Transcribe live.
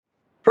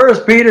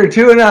1 Peter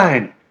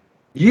 2:9.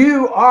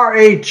 You are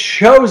a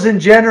chosen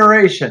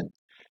generation.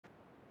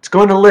 It's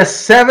going to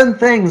list 7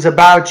 things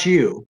about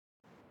you.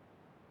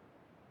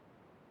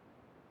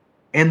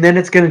 And then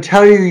it's going to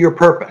tell you your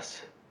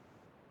purpose.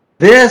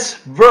 This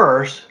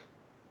verse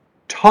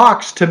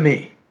talks to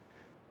me.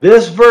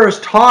 This verse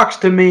talks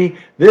to me.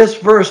 This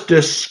verse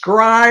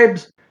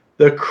describes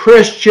the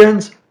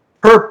Christian's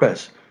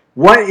purpose.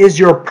 What is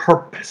your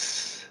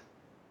purpose?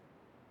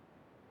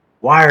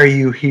 Why are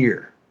you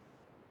here?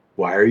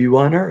 Why are you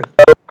on earth?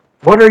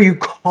 What are you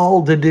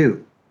called to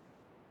do?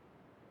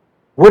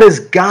 What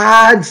is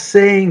God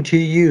saying to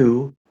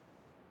you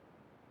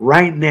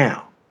right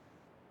now?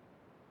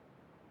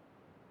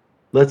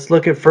 Let's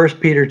look at 1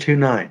 Peter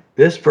 2:9.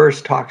 This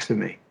verse talks to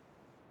me.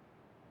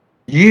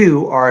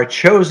 You are a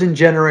chosen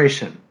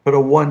generation. Put a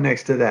 1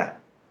 next to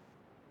that.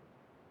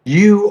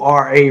 You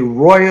are a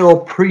royal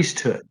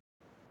priesthood.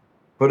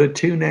 Put a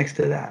 2 next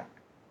to that.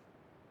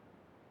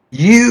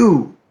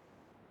 You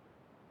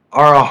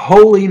are a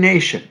holy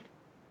nation.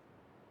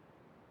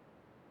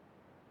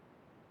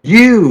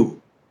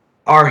 You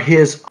are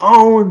his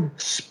own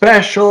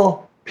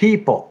special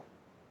people.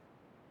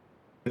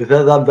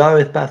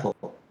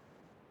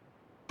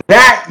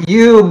 That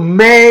you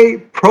may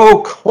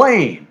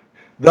proclaim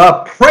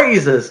the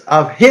praises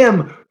of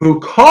him who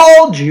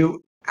called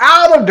you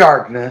out of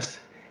darkness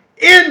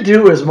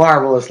into his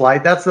marvelous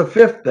light. That's the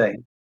 5th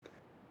thing.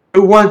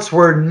 Who once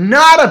were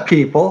not a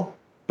people,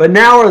 but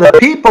now are the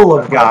people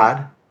of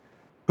God,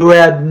 who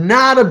had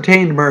not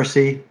obtained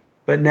mercy,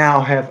 but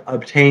now have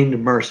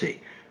obtained mercy.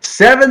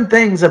 7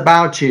 things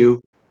about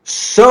you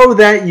so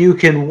that you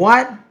can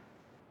what?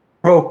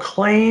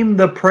 Proclaim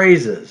the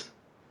praises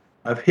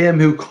of him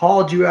who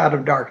called you out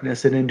of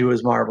darkness and into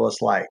his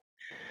marvelous light.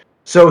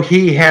 So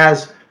he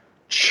has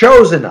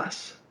chosen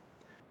us,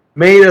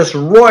 made us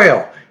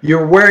royal.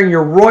 You're wearing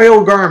your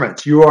royal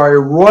garments. You are a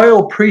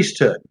royal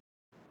priesthood.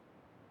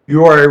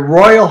 You are a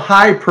royal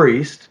high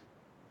priest.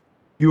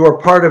 You are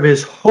part of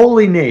his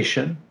holy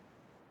nation.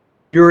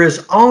 You're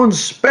his own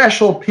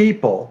special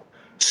people,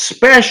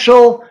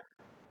 special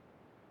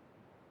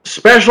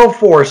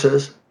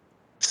forces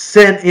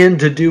sent in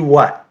to do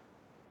what?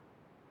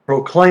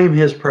 Proclaim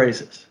his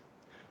praises.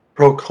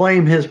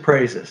 Proclaim his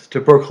praises. To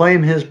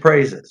proclaim his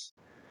praises.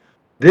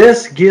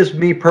 This gives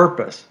me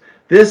purpose.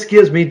 This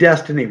gives me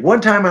destiny. One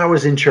time I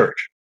was in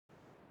church.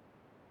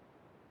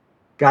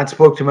 God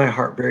spoke to my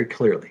heart very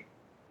clearly.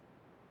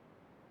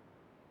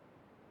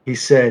 He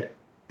said,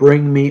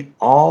 bring me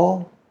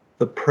all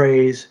the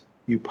praise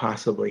you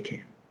possibly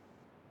can.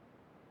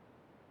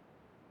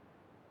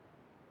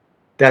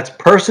 That's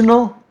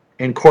personal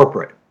and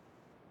corporate.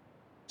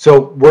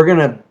 So we're going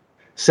to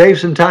save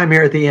some time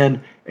here at the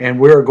end, and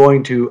we're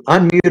going to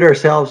unmute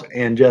ourselves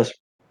and just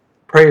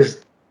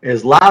praise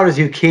as loud as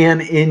you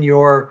can in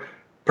your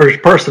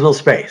personal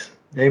space.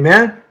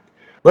 Amen?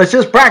 Let's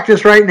just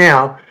practice right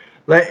now.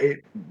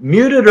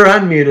 Muted or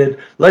unmuted,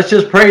 let's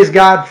just praise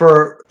God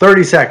for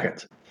 30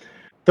 seconds.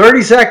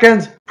 30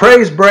 seconds,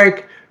 praise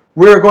break.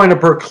 We're going to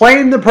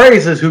proclaim the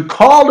praises who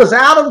called us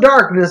out of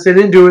darkness and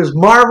into his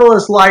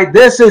marvelous light.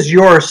 This is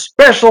your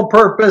special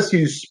purpose,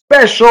 you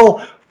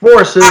special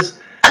forces.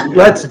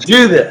 Let's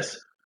do this.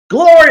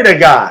 Glory to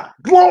God.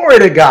 Glory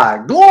to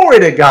God. Glory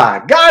to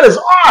God. God is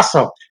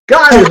awesome.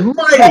 God is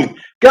mighty.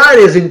 God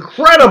is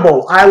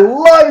incredible. I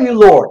love you,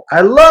 Lord.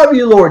 I love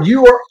you, Lord.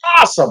 You are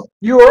awesome.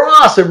 You are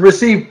awesome.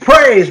 Receive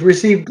praise.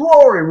 Receive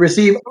glory.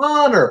 Receive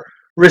honor.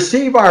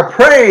 Receive our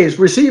praise.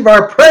 Receive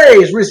our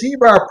praise.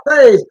 Receive our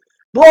praise.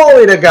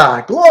 Glory to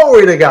God.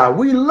 Glory to God.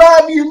 We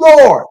love you,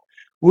 Lord.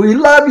 We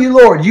love you,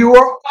 Lord. You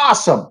are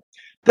awesome.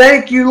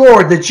 Thank you,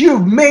 Lord, that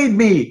you've made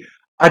me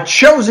a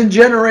chosen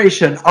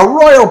generation, a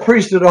royal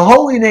priesthood, a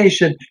holy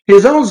nation,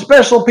 his own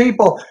special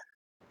people,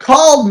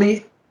 called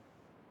me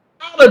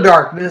out of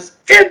darkness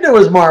into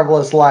his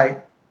marvelous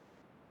light,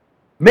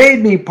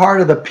 made me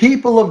part of the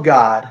people of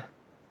God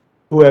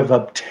who have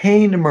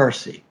obtained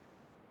mercy.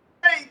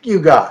 Thank you,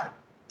 God.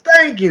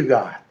 Thank you,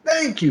 God.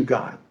 Thank you,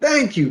 God.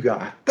 Thank you,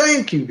 God.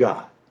 Thank you,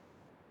 God.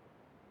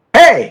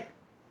 Hey,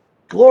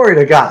 glory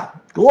to God.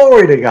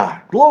 Glory to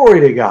God.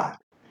 Glory to God.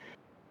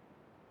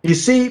 You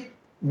see,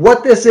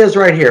 what this is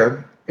right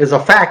here is a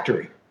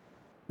factory.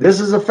 This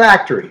is a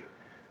factory.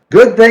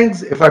 Good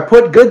things, if I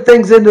put good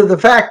things into the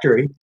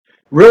factory,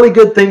 really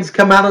good things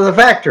come out of the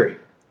factory.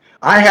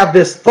 I have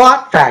this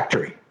thought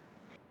factory.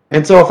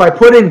 And so if I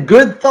put in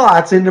good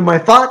thoughts into my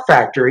thought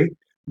factory,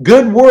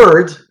 good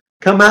words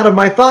come out of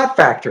my thought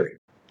factory.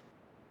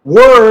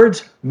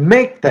 Words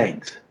make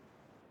things.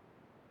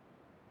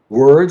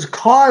 Words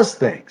cause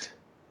things.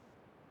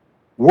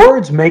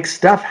 Words make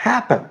stuff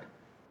happen.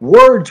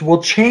 Words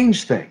will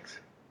change things,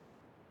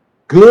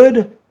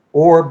 good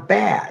or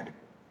bad.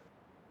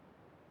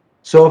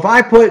 So if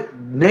I put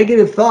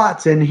negative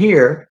thoughts in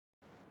here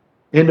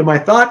into my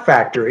thought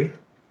factory,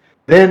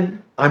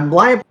 then I'm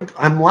liable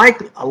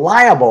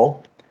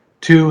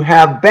to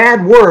have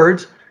bad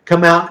words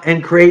come out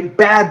and create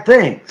bad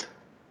things.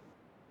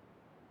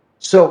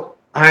 So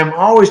I'm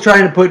always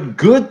trying to put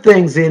good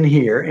things in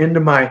here into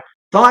my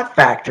thought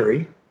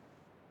factory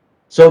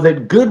so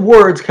that good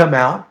words come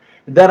out,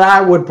 that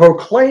I would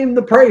proclaim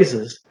the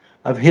praises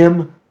of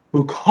him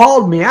who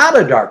called me out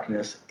of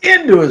darkness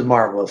into his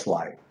marvelous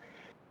light,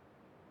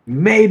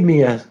 made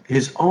me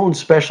his own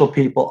special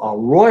people, a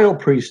royal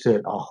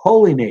priesthood, a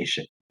holy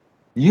nation.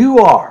 You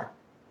are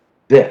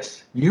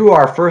this. You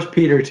are 1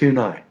 Peter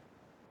 2:9.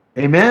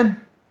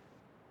 Amen?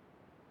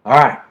 All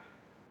right.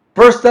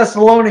 1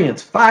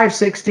 Thessalonians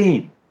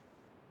 5:16.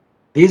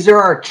 These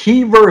are our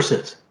key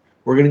verses.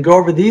 We're going to go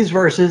over these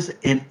verses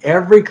in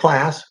every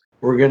class.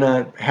 We're going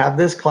to have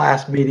this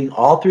class meeting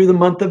all through the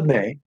month of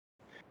May.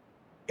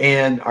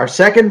 And our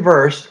second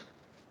verse,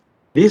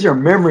 these are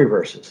memory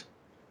verses.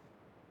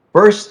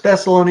 1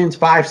 Thessalonians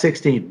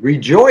 5:16.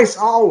 Rejoice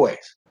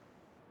always.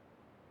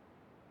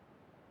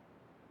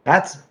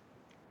 That's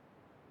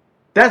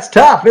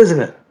tough, isn't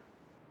it?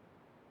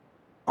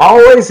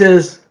 Always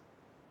is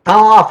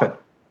how often?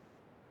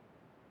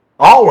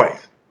 Always.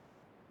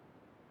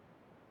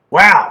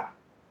 Wow.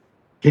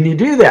 Can you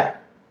do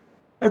that?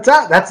 That's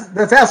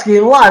asking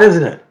a lot,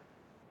 isn't it?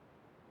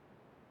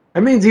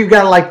 That means you've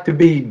got to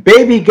be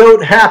baby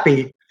goat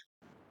happy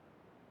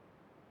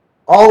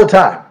all the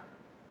time.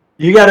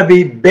 You got to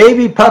be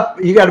baby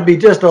pup. You got to be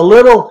just a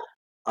little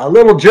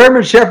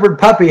German Shepherd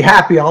puppy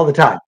happy all the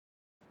time.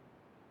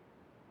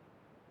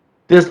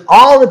 Just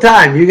all the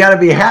time. You got to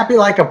be happy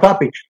like a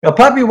puppy. A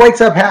puppy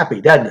wakes up happy,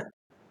 doesn't it?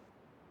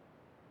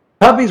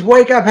 Puppies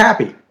wake up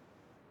happy.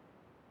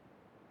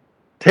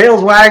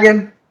 Tail's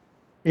wagging,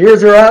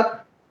 ears are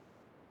up.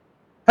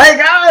 Hey,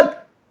 God!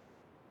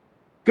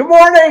 Good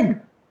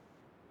morning!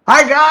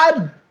 Hi,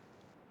 God!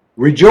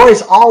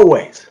 Rejoice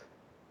always.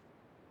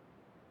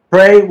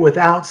 Pray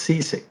without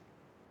ceasing.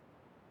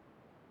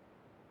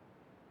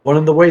 One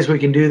of the ways we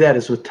can do that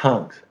is with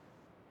tongues.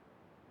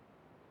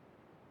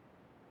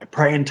 I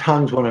pray in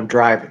tongues when I'm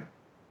driving.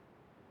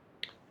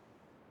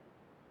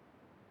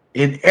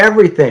 In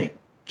everything,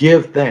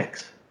 give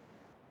thanks.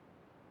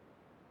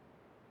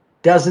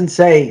 Doesn't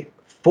say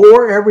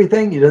for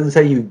everything. It doesn't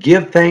say you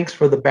give thanks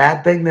for the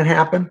bad thing that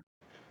happened.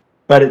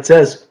 But it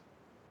says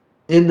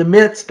in the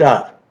midst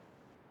of,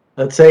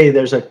 let's say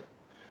there's a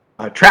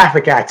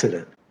traffic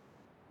accident.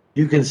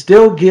 You can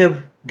still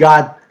give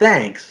God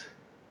thanks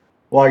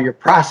while you're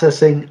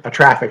processing a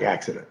traffic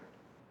accident.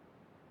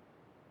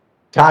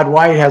 Todd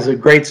White has a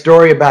great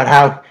story about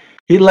how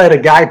he led a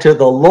guy to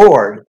the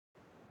Lord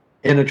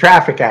in a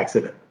traffic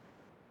accident.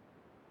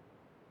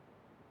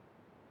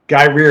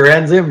 Guy rear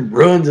ends him,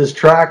 ruins his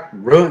truck,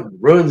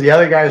 ruins the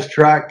other guy's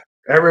truck.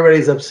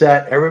 Everybody's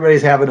upset.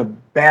 Everybody's having a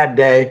bad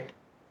day.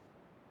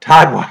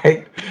 Todd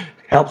White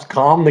helps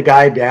calm the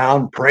guy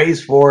down,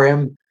 prays for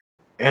him,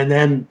 and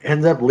then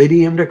ends up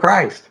leading him to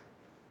Christ.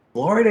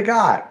 Glory to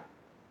God.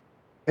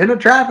 In a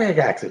traffic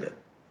accident.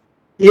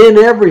 In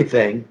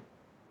everything,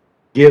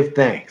 give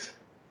thanks.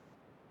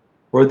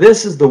 For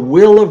this is the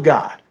will of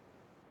God.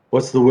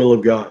 What's the will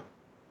of God?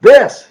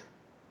 This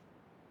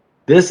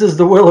is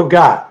the will of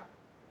God.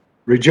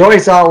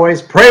 Rejoice always,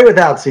 pray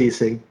without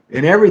ceasing,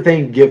 in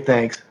everything give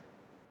thanks.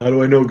 How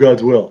do I know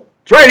God's will?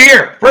 It's right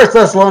here, 1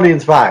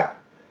 Thessalonians 5.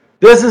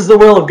 This is the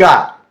will of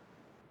God.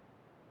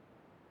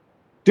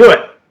 Do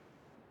it.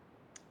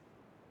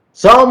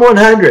 Psalm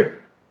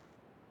 100.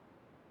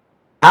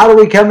 How do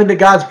we come into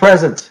God's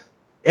presence?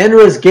 Enter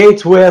his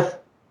gates with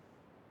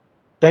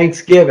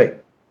thanksgiving,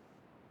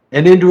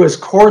 and into his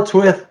courts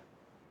with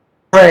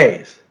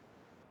praise.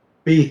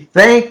 Be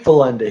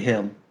thankful unto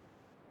him,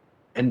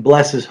 and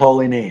bless his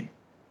holy name.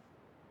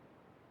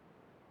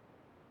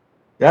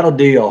 That'll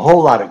do you a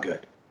whole lot of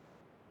good.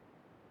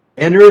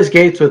 Enter his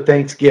gates with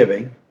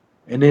thanksgiving,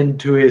 and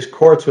into his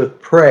courts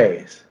with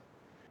praise.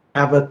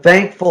 Have a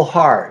thankful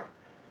heart,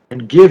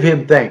 and give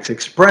him thanks.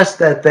 Express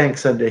that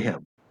thanks unto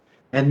him.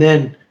 And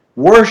then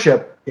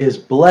worship is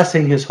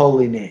blessing his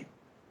holy name.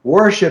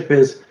 Worship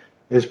is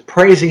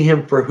praising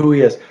him for who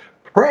he is.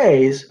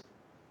 Praise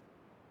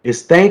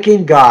is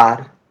thanking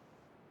God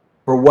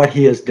for what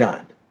he has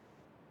done.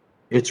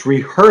 It's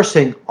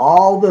rehearsing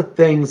all the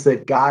things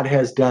that God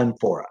has done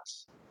for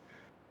us,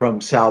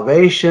 from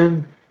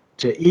salvation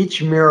to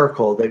each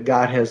miracle that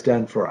God has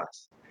done for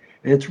us.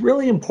 And it's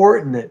really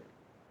important that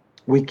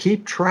we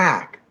keep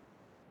track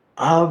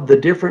of the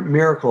different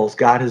miracles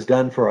God has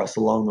done for us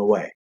along the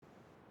way.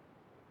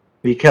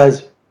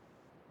 Because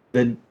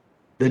the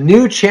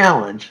new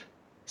challenge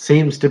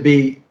seems to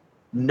be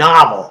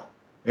novel.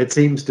 It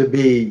seems to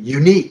be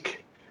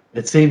unique.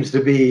 It seems to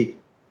be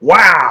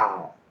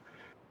wow.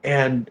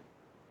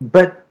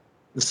 But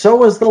so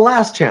was the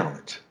last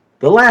challenge.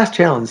 The last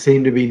challenge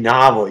seemed to be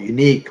novel,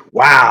 unique,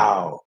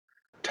 wow,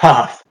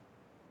 tough.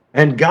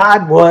 And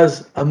God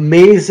was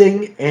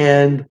amazing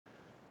and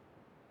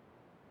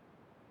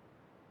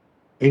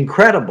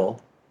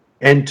incredible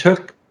and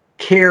took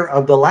care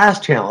of the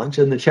last challenge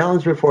and the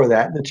challenge before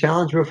that and the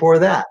challenge before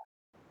that.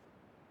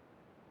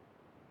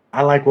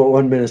 I like what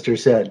one minister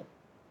said.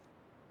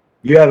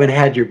 You haven't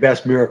had your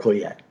best miracle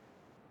yet.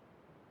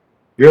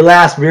 Your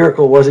last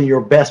miracle wasn't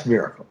your best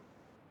miracle.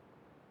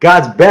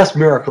 God's best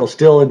miracle is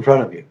still in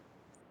front of you.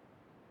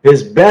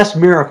 His best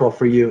miracle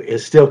for you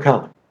is still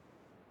coming.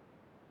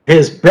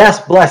 His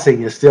best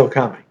blessing is still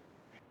coming.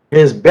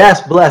 His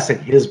best blessing,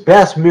 his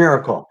best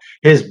miracle,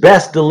 his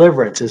best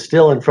deliverance is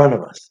still in front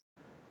of us.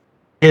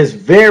 His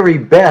very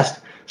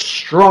best,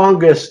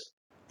 strongest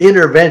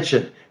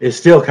intervention is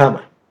still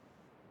coming.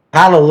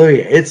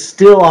 Hallelujah. It's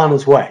still on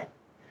its way.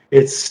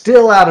 It's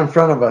still out in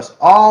front of us.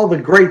 All the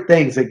great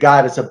things that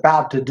God is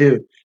about to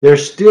do, they're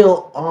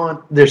still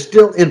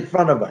in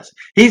front of us.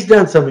 He's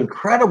done some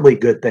incredibly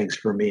good things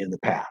for me in the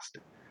past.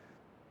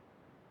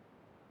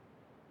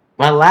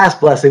 My last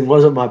blessing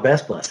wasn't my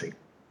best blessing.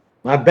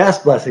 My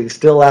best blessing is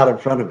still out in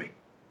front of me.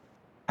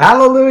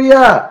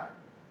 Hallelujah.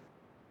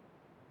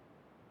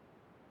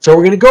 So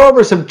we're going to go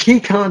over some key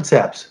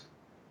concepts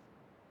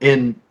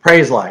in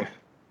Praise Life.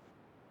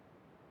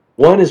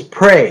 One is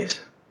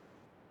praise.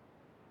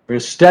 We're going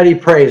to study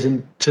praise,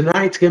 and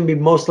tonight's going to be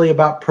mostly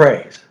about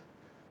praise.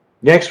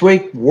 Next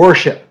week,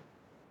 worship.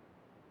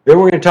 Then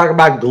we're going to talk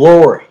about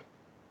glory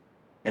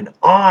and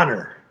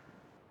honor.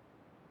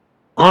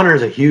 Honor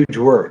is a huge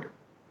word.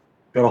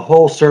 Got a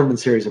whole sermon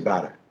series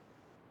about it.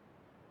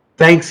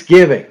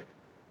 Thanksgiving.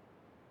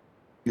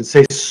 You can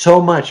say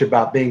so much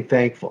about being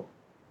thankful.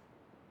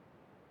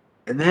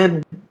 And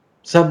then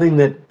something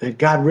that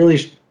God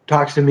really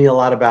talks to me a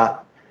lot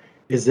about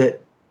is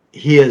that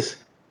he is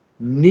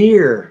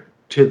near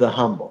to the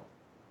humble.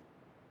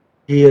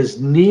 He is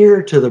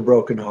near to the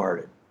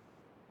brokenhearted.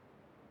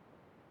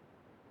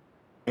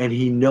 And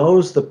he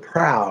knows the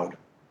proud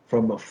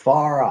from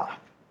afar off.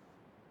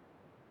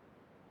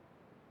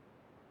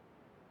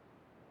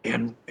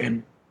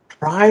 And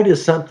pride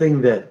is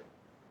something that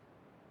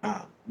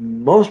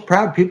most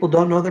proud people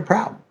don't know they're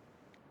proud.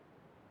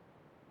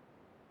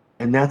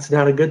 And that's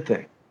not a good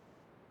thing.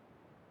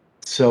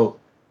 So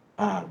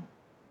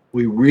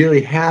we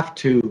really have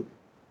to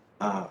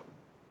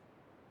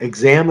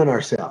examine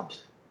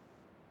ourselves.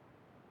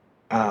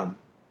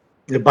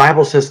 The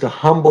Bible says to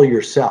humble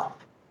yourself.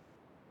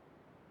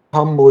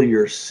 Humble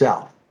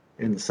yourself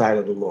in the sight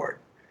of the Lord.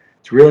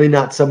 It's really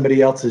not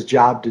somebody else's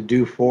job to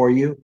do for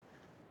you.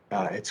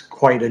 It's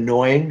quite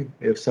annoying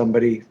if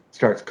somebody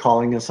starts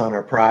calling us on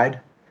our pride.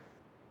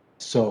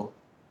 So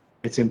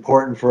it's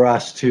important for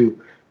us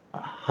to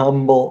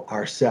humble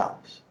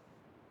ourselves.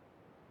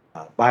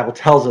 The Bible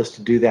tells us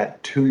to do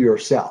that to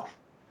yourself.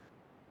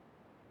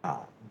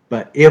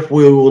 But if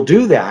we will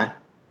do that,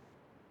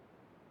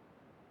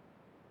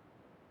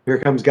 here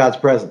comes God's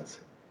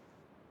presence.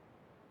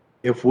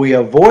 If we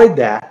avoid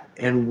that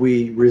and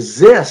we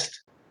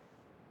resist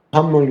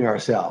humbling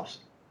ourselves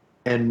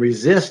and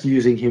resist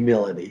using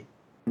humility,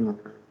 we're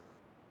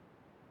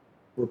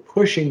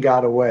pushing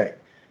God away.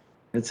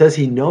 It says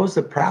he knows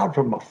the proud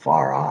from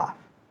afar off.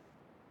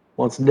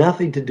 Wants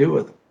nothing to do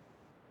with them.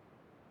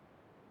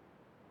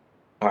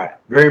 All right,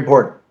 very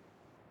important.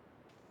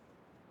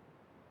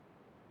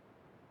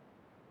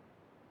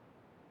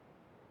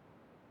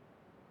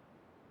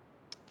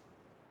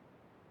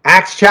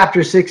 Acts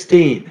chapter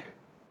 16.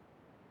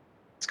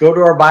 Let's go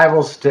to our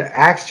Bibles to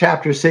Acts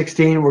chapter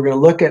 16. We're going to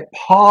look at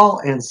Paul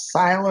and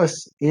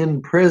Silas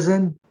in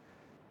prison.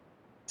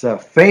 It's a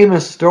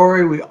famous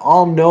story. We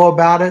all know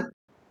about it.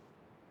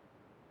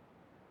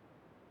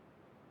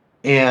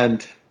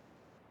 And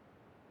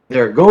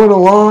they're going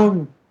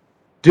along,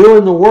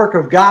 doing the work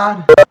of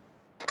God.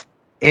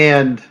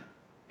 And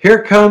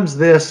here comes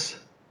this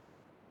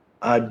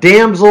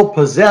damsel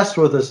possessed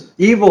with this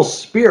evil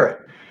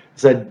spirit.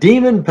 It's a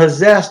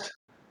demon-possessed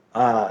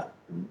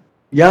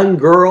young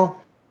girl.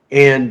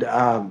 And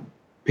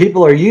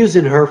people are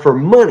using her for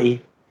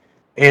money,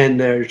 and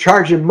they're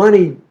charging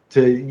money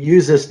to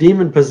use this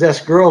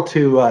demon-possessed girl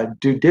to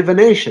do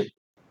divination.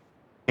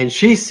 And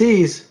she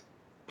sees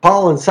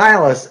Paul and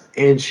Silas,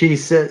 and she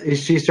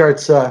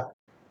starts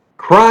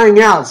crying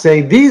out,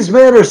 saying, "These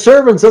men are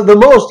servants of the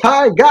Most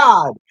High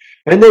God,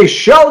 and they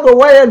show the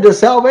way unto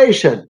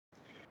salvation."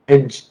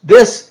 And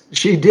this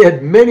she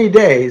did many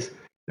days,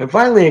 and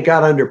finally it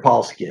got under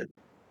Paul's skin.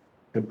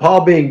 And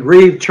Paul, being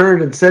grieved,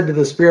 turned and said to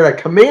the spirit, "I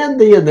command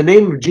thee in the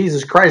name of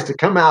Jesus Christ to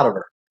come out of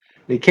her."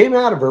 And he came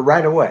out of her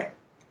right away.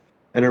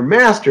 And her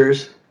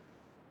masters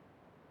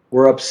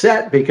were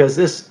upset because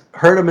this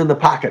hurt them in the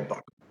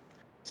pocketbook.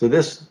 So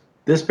this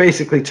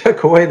basically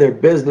took away their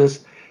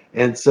business.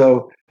 And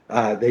so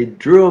they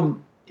drew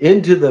them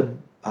into the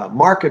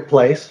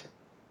marketplace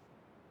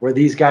where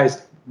these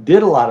guys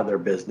did a lot of their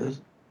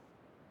business.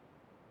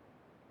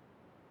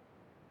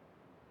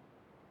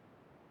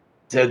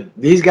 Said,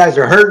 "These guys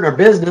are hurting our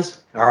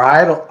business, our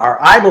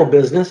idol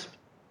business.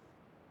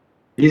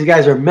 These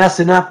guys are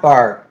messing up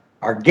our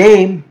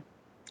game."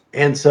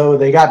 And so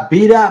they got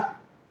beat up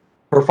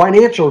for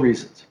financial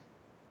reasons.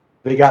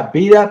 They got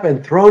beat up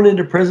and thrown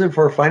into prison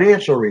for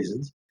financial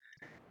reasons.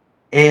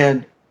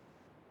 And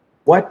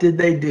what did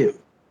they do?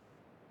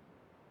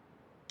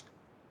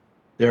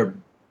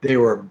 They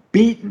were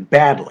beaten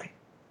badly.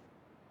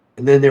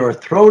 And then they were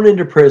thrown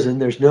into prison.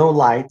 There's no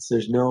lights.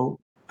 There's no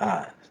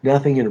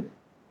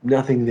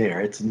nothing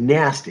there. It's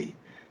nasty.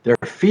 Their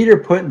feet are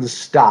put in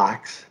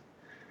stocks.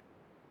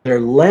 They're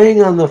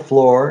laying on the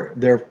floor.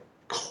 Their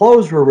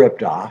clothes were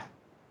ripped off.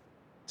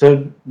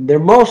 So they're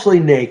mostly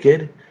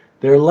naked.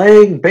 They're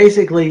laying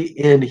basically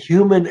in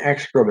human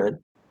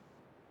excrement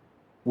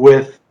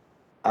with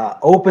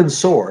open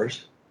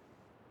sores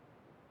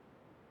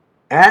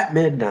at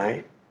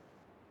midnight,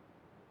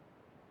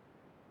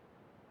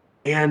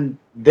 and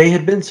they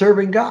had been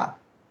serving God.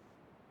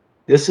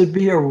 This would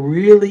be a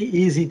really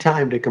easy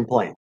time to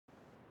complain.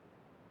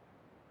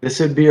 This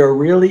would be a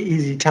really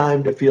easy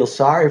time to feel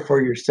sorry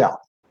for yourself.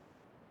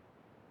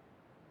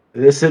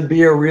 This would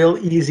be a real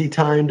easy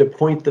time to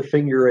point the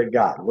finger at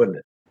God, wouldn't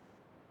it?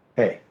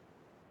 Hey,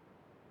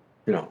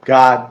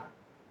 God,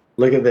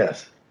 look at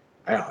this.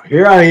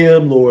 Here I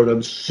am, Lord.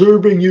 I'm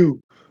serving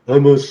you.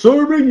 I'm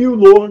serving you,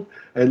 Lord.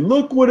 And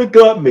look what it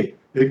got me.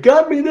 It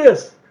got me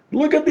this.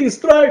 Look at these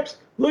stripes.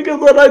 Look at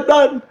what I've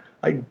done.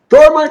 I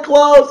tore my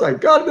clothes. I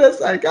got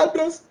this. I got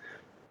this.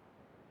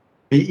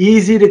 Be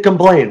easy to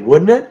complain,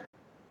 wouldn't it?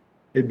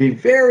 It'd be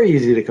very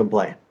easy to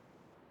complain.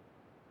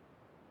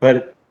 But,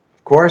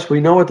 of course, we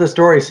know what the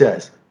story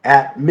says.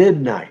 At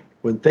midnight,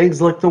 when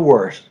things look the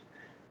worst,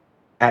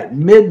 at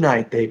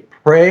midnight they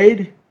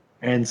prayed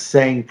and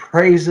sang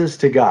praises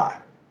to God.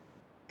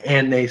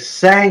 And they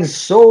sang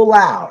so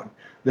loud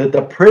that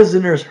the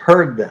prisoners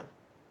heard them.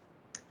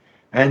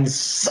 And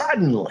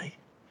suddenly,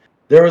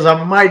 there was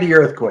a mighty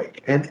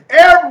earthquake, and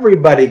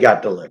everybody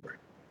got delivered.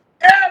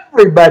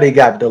 Everybody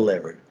got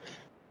delivered.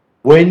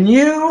 When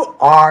you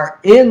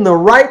are in the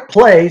right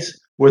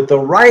place with the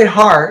right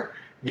heart,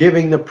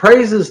 giving the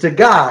praises to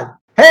God,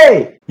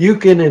 hey, you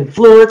can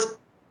influence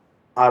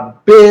a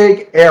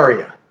big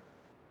area.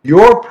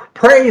 Your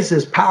praise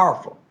is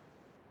powerful.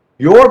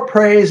 Your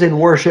praise and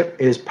worship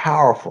is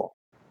powerful.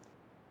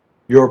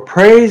 Your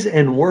praise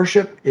and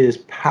worship is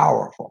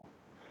powerful.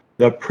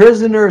 The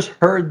prisoners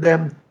heard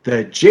them.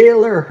 The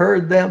jailer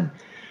heard them.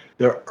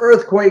 The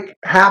earthquake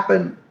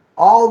happened.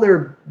 All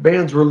their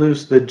bands were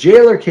loose. The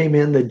jailer came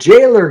in. The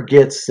jailer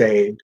gets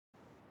saved.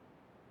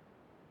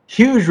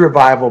 Huge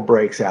revival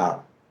breaks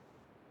out.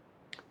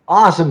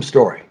 Awesome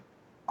story.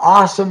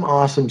 Awesome,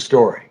 awesome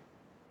story.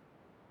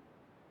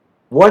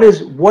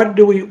 What's our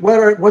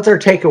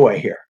takeaway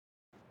here?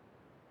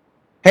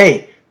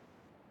 Hey,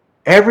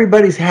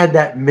 everybody's had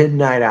that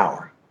midnight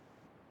hour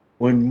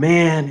when,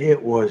 man,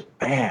 it was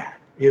bad.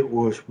 It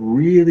was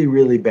really,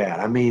 really bad.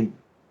 I mean,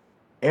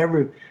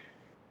 everything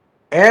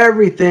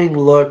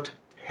looked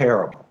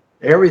terrible.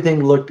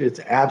 Everything looked, it's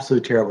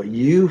absolutely terrible.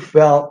 You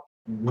felt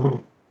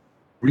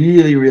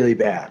really, really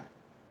bad.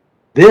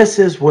 This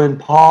is when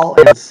Paul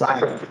and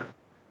Silas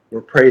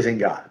were praising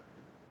God.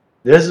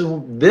 This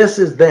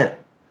is then.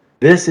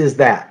 This is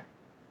that.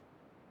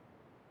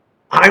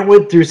 I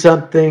went through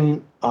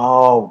something, I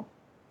don't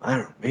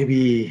know,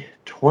 maybe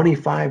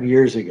 25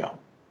 years ago.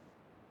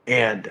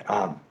 And it's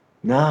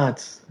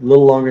a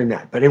little longer than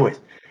that. But anyways,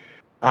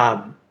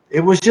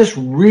 it was just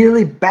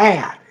really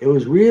bad. It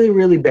was really,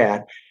 really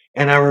bad.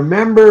 And I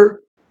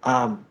remember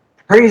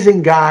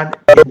praising God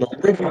in the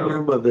living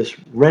room of this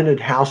rented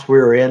house we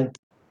were in.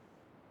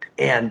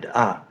 And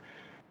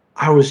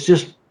I was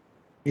just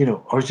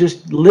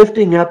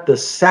lifting up the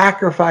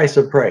sacrifice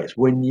of praise.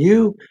 When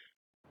you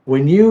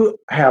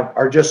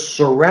are just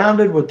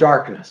surrounded with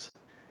darkness,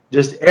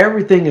 just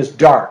everything is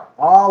dark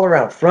all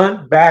around,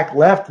 front, back,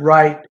 left,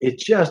 right. It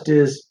just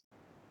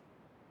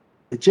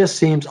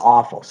seems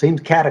awful,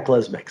 seems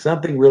cataclysmic.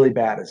 Something really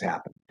bad has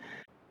happened.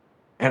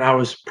 And I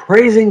was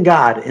praising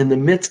God in the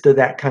midst of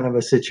that kind of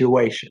a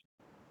situation.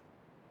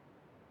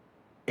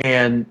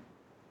 And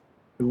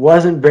it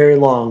wasn't very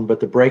long,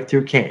 but the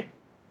breakthrough came.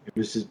 It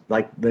was just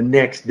like the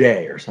next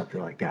day or something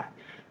like that.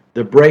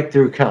 The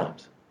breakthrough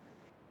comes.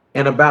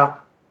 And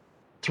about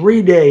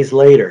 3 days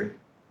later,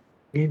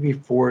 maybe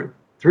 3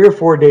 or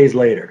 4 days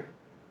later,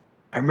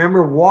 I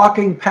remember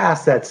walking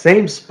past that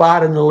same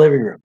spot in the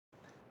living room,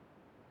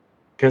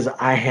 because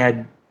I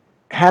had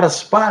a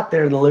spot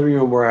there in the living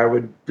room where I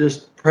would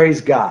just praise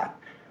God.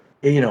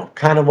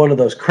 Kind of one of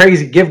those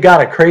crazy, give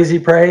God a crazy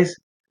praise,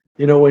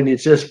 when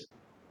it's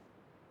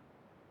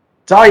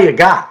all you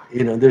got,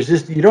 there's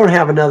just, you don't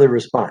have another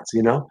response,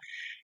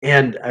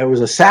 and it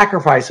was a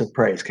sacrifice of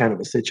praise kind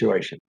of a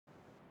situation.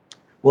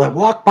 Well, I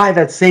walked by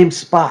that same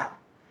spot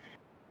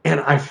and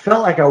I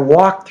felt like I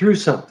walked through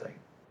something.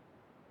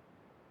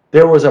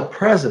 There was a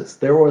presence.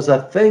 There was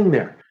a thing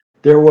there.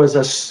 There was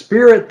a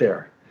spirit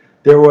there.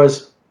 There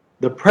was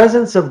the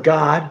presence of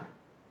God,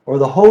 or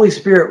the Holy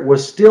Spirit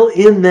was still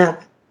in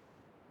that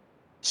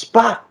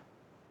spot.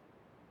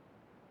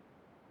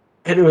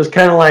 And it was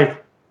kind of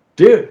like,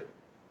 dude,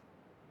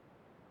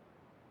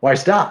 why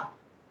stop?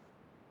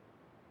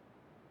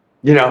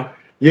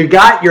 You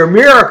got your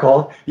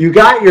miracle. You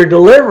got your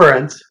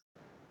deliverance.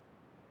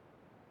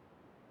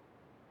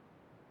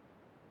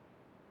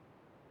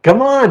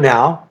 Come on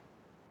now.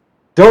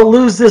 Don't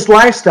lose this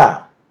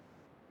lifestyle.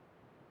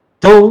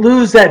 Don't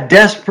lose that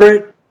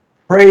desperate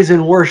praise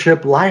and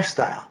worship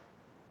lifestyle.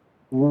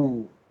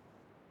 Ooh,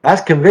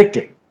 that's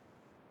convicting.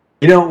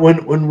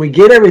 When we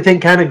get everything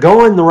kind of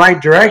going the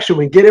right direction,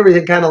 we get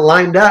everything kind of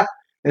lined up,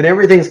 and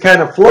everything's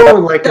kind of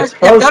flowing like it's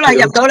supposed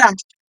to.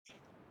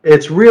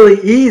 It's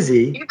really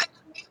easy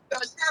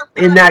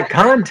in that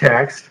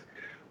context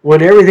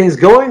when everything's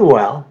going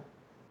well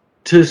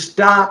to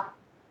stop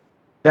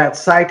that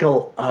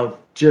cycle of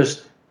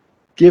just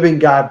giving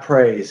God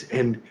praise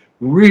and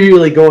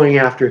really going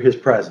after his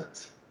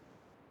presence.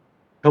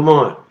 Come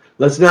on,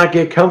 let's not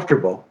get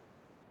comfortable.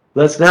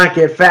 Let's not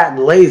get fat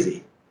and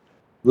lazy.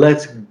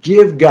 Let's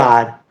give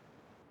God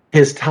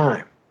his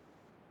time.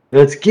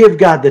 Let's give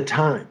God the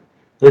time.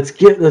 Let's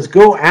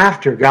go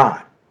after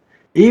God.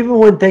 Even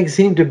when things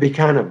seem to be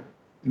kind of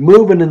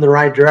moving in the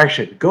right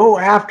direction, go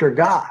after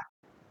God.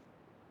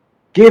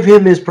 Give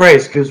him his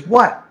praise, because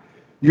what?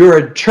 You're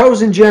a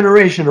chosen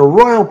generation, a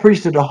royal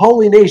priesthood, a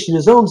holy nation,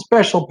 his own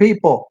special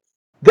people,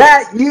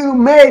 that you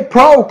may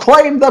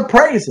proclaim the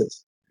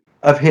praises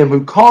of him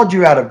who called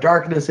you out of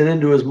darkness and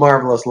into his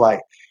marvelous light.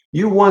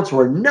 You once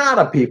were not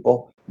a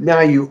people,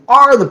 now you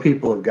are the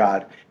people of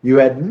God. You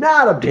had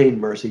not obtained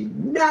mercy,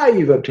 now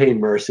you've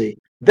obtained mercy,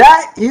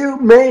 that you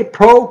may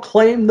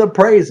proclaim the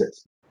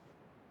praises.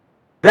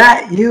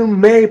 That you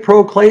may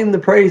proclaim the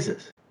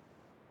praises.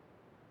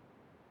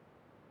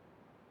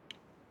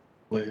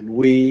 When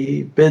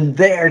we've been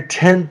there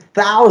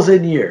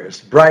 10,000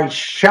 years, bright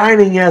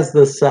shining as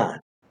the sun,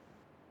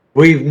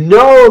 we've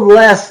no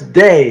less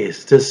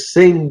days to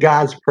sing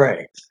God's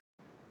praise,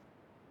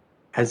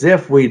 as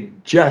if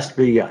we'd just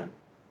begun.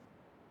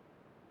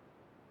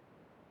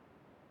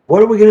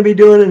 What are we going to be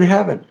doing in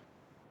heaven?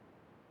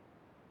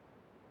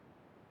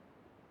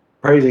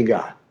 Praising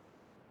God,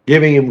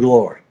 giving him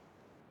glory.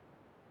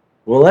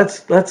 Well, let's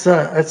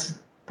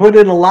put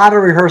in a lot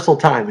of rehearsal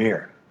time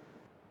here.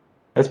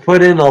 Let's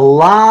put in a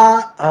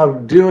lot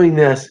of doing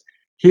this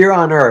here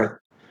on earth.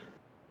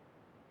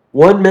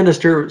 One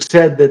minister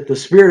said that the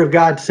Spirit of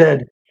God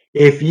said,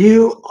 if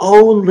you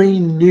only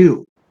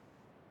knew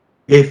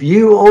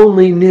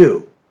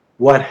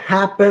what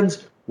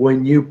happens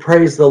when you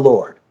praise the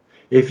Lord,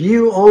 if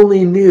you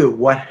only knew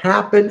what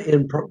happens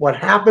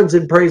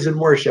in praise and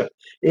worship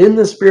in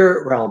the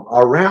spirit realm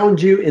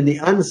around you in the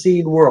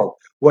unseen world,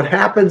 what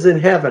happens in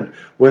heaven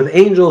with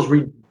angels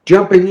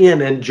jumping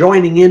in and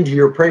joining into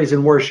your praise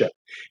and worship.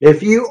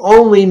 If you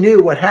only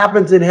knew what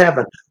happens in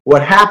heaven,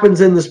 what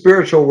happens in the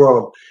spiritual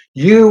world,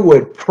 you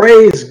would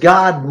praise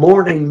God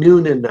morning,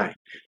 noon, and night.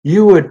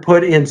 You would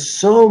put in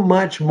so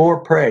much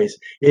more praise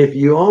if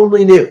you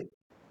only knew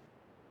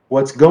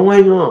what's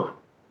going on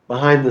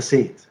behind the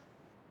scenes.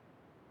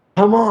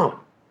 Come on.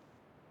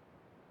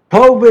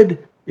 COVID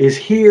is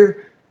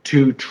here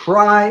to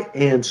try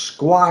and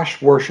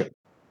squash worship.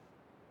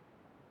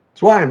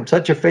 That's why I'm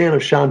such a fan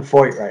of Sean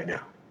Feucht right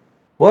now.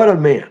 What a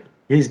man.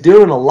 He's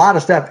doing a lot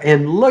of stuff.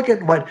 And look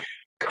at what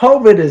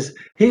COVID is.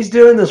 He's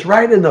doing this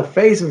right in the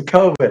face of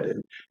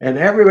COVID. And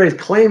everybody's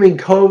claiming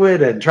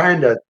COVID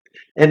and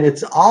and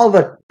it's all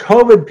the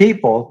COVID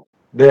people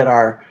that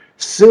are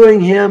suing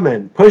him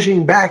and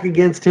pushing back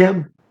against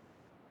him.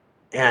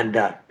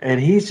 And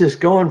he's just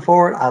going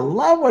forward. I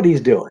love what he's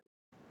doing.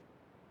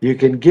 You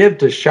can give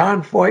to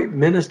Sean Feucht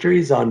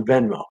Ministries on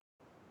Venmo.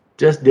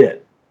 Just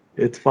did.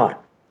 It's fun.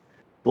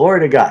 Glory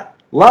to God.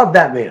 Love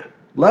that man.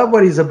 Love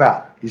what he's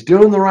about. He's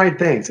doing the right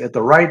things at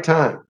the right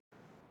time.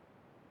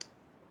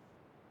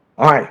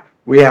 All right.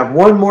 We have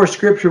one more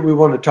scripture we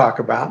want to talk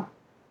about.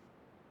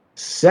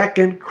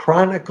 2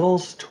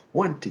 Chronicles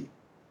 20.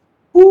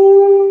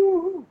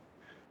 Woo!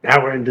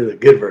 Now we're into the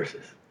good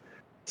verses.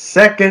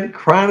 2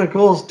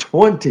 Chronicles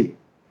 20.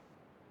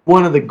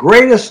 One of the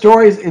greatest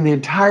stories in the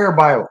entire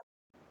Bible.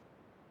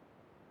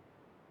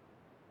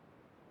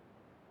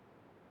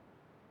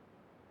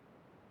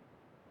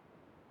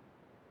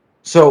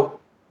 So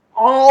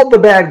all the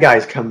bad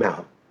guys come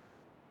out.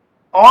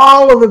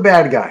 All of the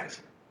bad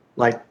guys.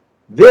 Like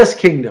this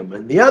kingdom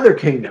and the other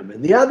kingdom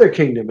and the other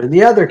kingdom and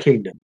the other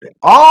kingdom.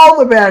 All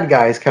the bad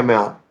guys come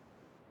out.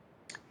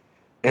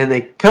 And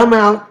they come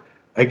out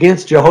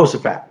against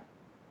Jehoshaphat.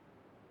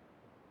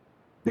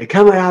 They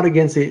come out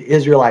against the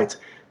Israelites.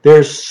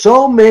 There's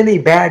so many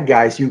bad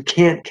guys, you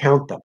can't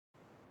count them.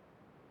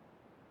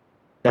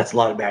 That's a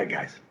lot of bad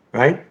guys,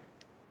 right?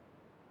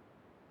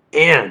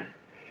 And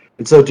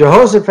so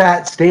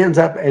Jehoshaphat stands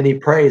up and he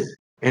prays.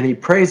 And he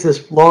prays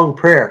this long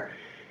prayer.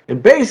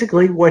 And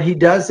basically what he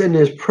does in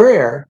his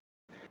prayer,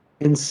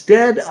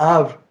 instead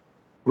of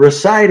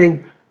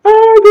reciting,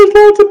 oh, there's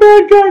lots of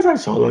bad guys. I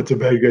saw lots of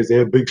bad guys. They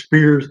have big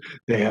spears.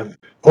 They have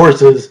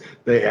horses.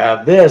 They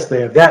have this.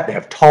 They have that. They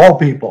have tall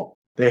people.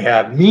 They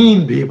have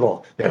mean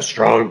people. They have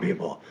strong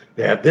people.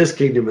 They have this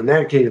kingdom and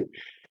that kingdom.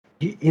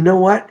 You know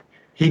what?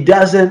 He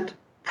doesn't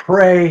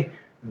pray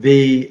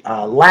the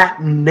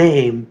Latin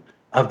name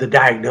of the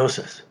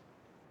diagnosis.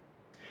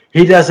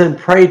 He doesn't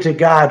pray to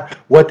God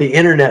what the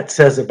internet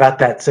says about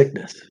that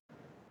sickness.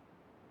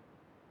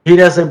 He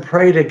doesn't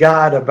pray to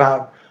God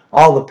about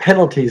all the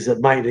penalties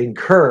that might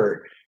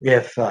incur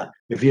if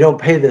you don't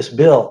pay this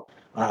bill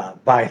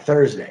by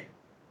Thursday.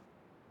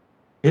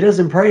 He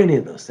doesn't pray any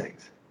of those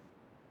things.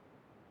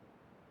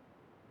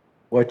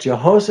 What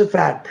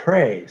Jehoshaphat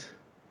prays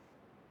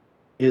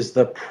is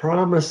the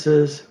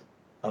promises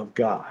of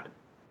God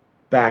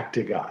back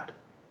to God.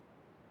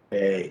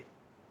 Hey,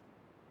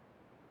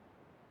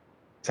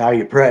 that's how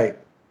you pray.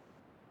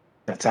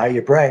 That's how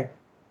you pray.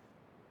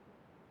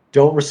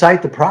 Don't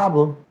recite the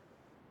problem.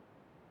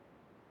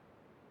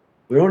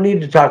 We don't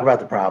need to talk about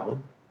the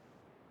problem.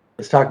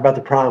 Let's talk about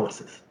the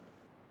promises.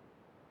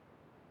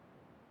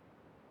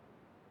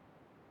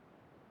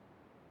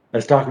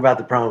 Let's talk about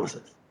the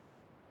promises.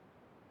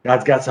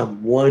 God's got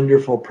some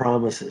wonderful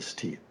promises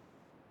to you.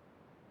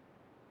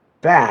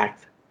 In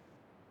fact,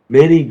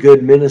 many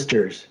good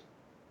ministers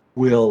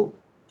will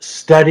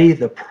study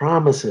the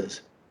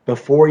promises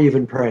before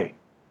even praying.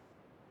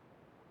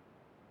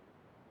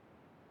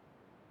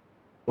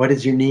 What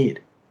is your need?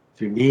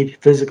 Do you need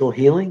physical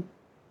healing?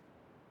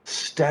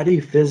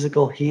 Study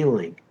physical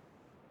healing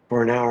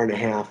for an hour and a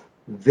half,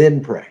 then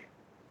pray.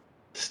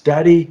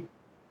 Study,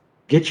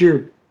 get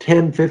your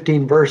 10,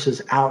 15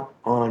 verses out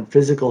on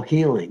physical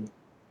healing.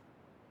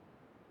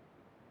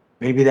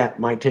 Maybe that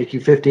might take you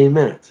 15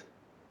 minutes.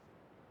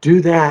 Do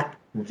that,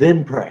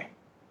 then pray.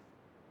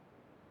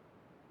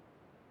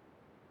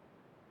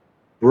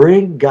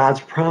 Bring God's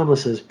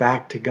promises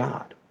back to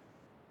God.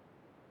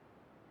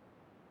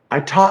 I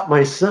taught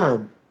my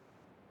son,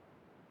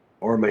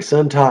 or my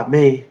son taught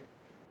me,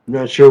 I'm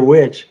not sure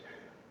which,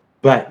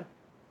 but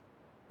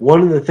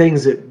one of the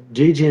things that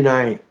Gigi and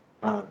I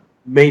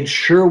made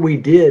sure we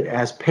did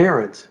as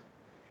parents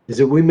is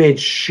that we made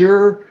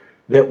sure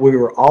that we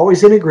were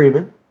always in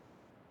agreement,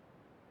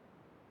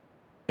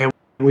 and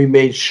we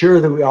made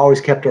sure that we always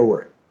kept our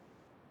word.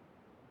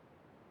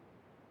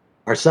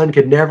 Our son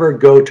could never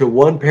go to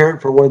one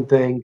parent for one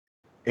thing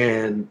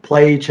and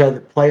play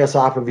us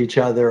off of each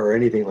other or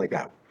anything like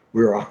that.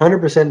 We were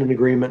 100% in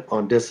agreement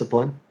on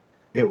discipline.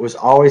 It was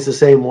always the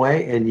same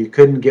way, and you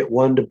couldn't get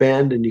one to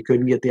bend and you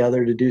couldn't get the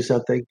other to do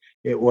something.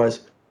 It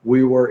was,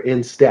 we were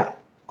in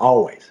step,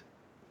 always.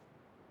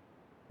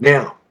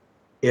 Now,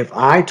 if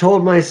I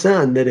told my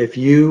son that if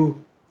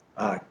you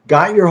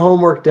got your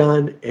homework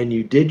done and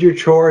you did your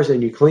chores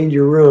and you cleaned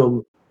your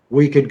room,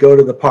 we could go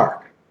to the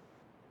park.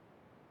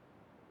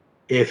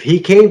 If he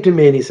came to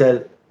me and he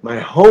said, my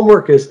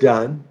homework is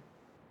done,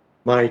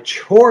 my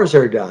chores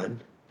are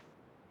done,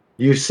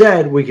 you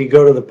said we could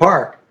go to the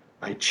park.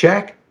 I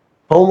check,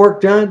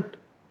 homework done,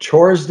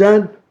 chores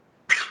done.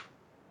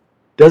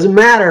 Doesn't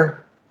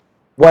matter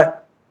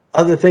what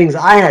other things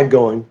I had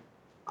going.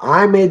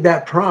 I made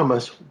that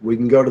promise, we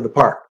can go to the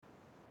park.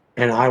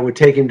 And I would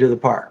take him to the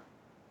park.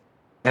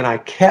 And I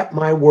kept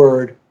my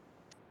word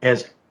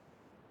as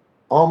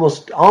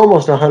almost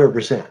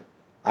 100%.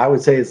 I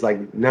would say it's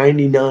like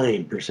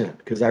 99%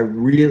 because I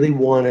really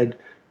wanted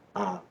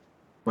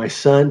my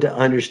son to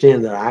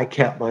understand that I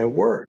kept my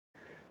word.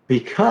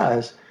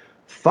 Because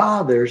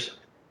fathers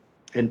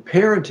and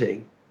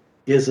parenting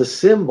is a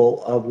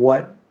symbol of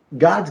what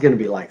God's going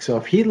to be like. So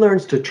if he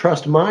learns to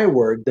trust my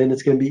word, then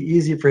it's going to be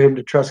easy for him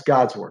to trust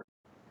God's word.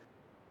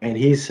 And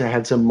he's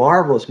had some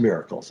marvelous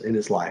miracles in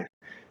his life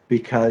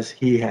because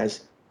he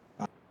has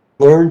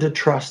learned to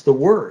trust the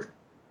word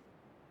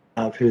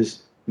of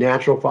his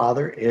natural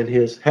father and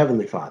his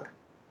heavenly father.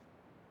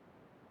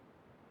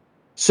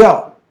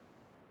 So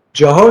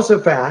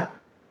Jehoshaphat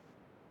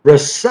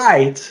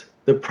recites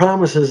the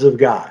promises of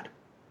God,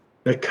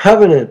 the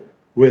covenant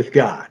with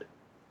God,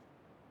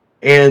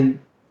 and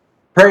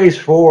prays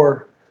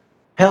for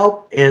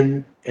help.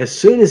 And as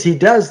soon as he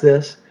does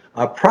this,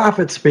 a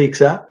prophet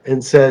speaks up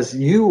and says,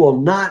 you will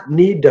not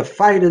need to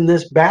fight in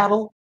this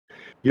battle.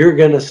 You're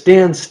going to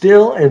stand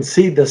still and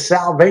see the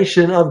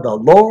salvation of the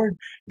Lord.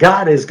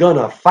 God is going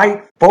to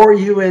fight for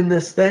you in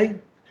this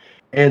thing.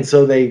 And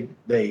so they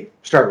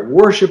start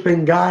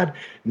worshiping God,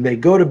 and they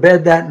go to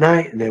bed that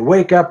night, and they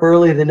wake up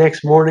early the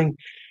next morning,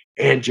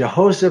 and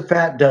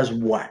Jehoshaphat does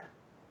what?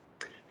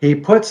 He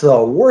puts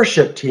the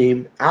worship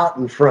team out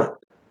in front.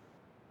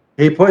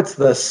 He puts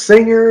the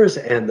singers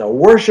and the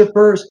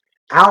worshipers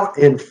out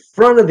in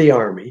front of the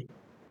army,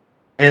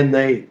 and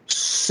they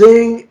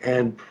sing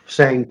and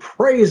sang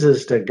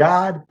praises to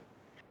God.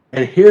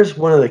 And here's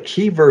one of the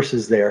key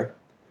verses there.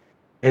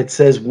 It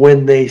says,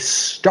 when they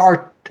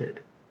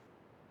started,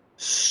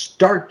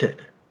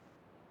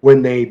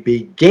 when they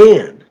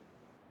began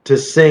to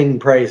sing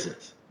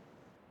praises,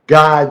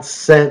 God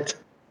sent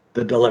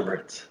the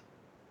deliverance.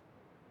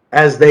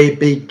 As they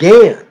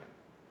began,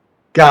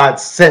 God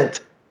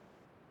sent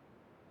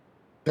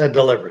the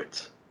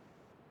deliverance.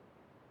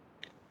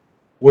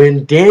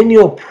 When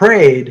Daniel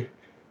prayed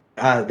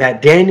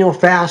that Daniel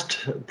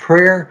fast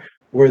prayer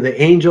where the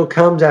angel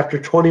comes after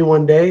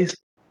 21 days,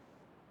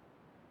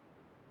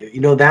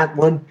 you know that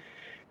one?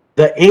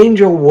 The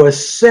angel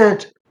was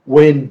sent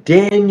when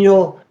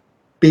Daniel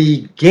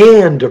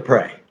began to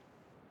pray.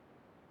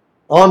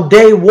 On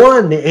day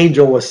one, the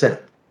angel was sent.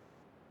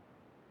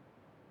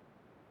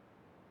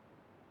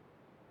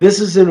 This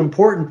is an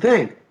important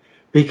thing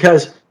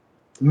because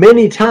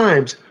many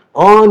times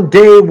on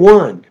day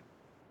one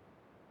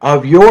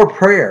of your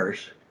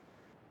prayers,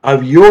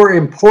 of your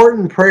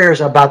important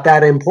prayers about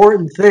that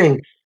important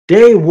thing,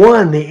 day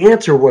one, the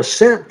answer was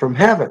sent from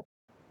heaven.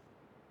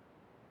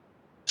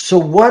 So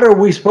what are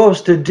we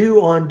supposed to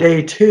do on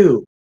day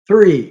 2,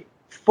 3,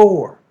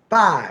 4,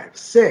 5,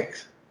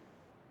 6?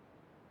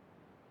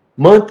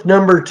 Month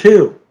number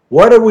 2.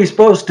 What are we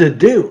supposed to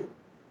do?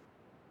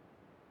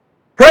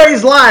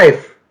 Praise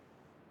life.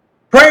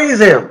 Praise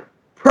him.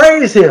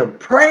 Praise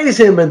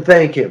him and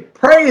thank him.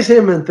 Praise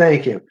him and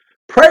thank him.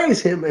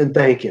 Praise him and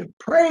thank him.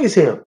 Praise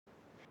him.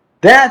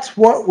 That's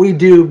what we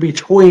do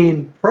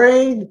between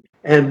praying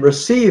and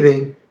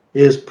receiving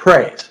is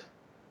praise.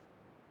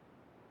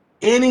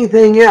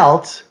 Anything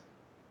else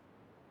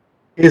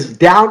is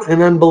doubt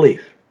and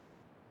unbelief.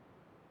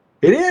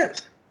 It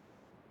is.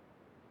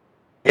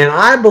 And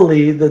I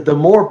believe that the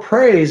more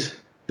praise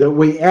that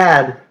we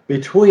add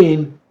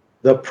between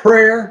the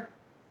prayer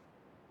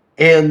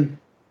and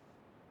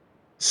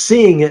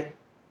seeing it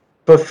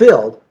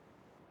fulfilled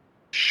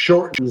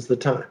shortens the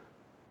time.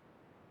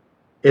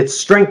 It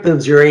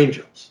strengthens your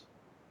angels.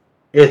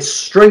 It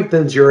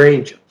strengthens your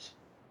angels.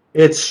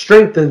 It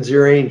strengthens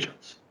your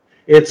angels.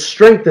 It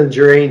strengthens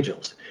your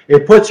angels.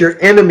 It puts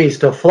your enemies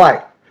to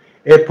flight.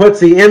 It puts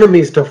the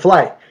enemies to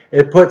flight.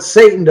 It puts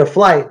Satan to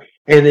flight,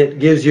 and it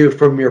gives you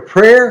from your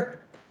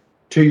prayer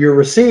to your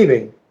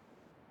receiving,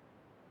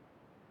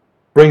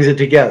 brings it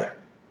together.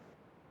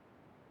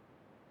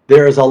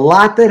 There is a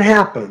lot that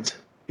happens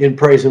in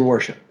praise and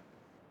worship.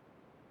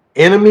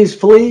 Enemies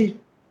flee,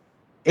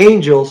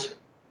 angels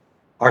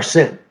are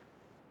sent.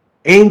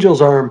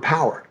 Angels are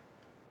empowered.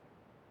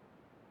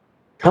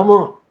 Come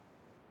on.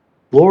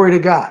 Glory to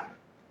God.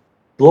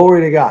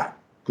 Glory to God.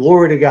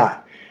 Glory to God.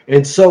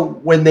 And so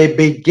when they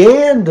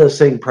began to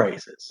sing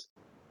praises,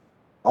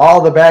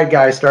 all the bad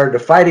guys started to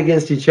fight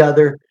against each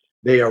other.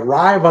 They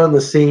arrive on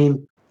the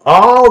scene.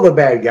 All the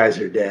bad guys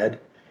are dead.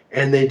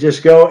 And they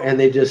just go and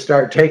they just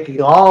start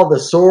taking all the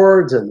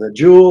swords and the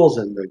jewels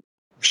and the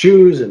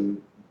shoes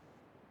and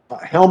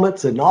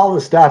helmets and all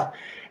the stuff.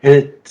 And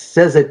it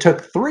says it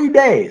took 3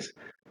 days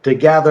to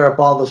gather up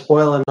all the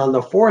spoil. And on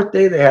the 4th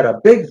day, they had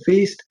a big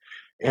feast.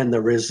 And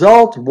the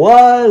result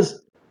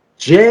was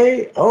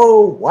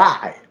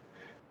J-O-Y.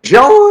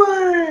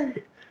 Joy.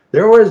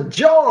 There was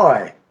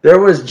joy. There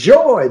was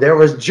joy. There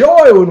was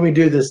joy when we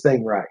do this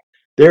thing right.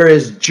 There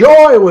is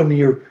joy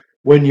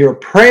when your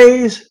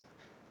praise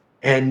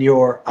and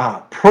your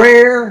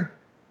prayer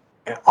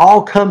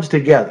all comes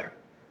together.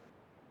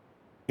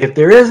 If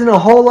there isn't a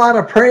whole lot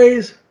of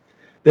praise,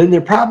 then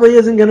there probably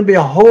isn't going to be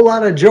a whole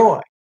lot of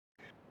joy.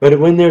 But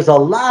when there's a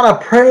lot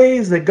of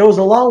praise that goes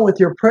along with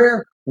your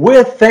prayer,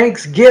 with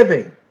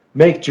thanksgiving,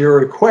 make your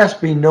request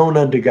be known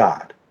unto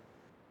God.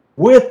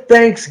 With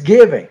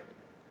thanksgiving,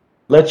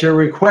 let your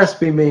request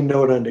be made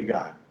known unto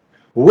God.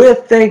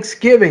 With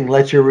thanksgiving,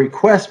 let your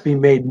request be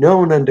made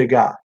known unto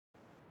God.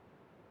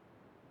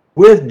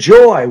 With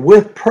joy,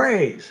 with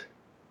praise.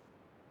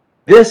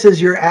 This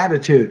is your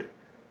attitude.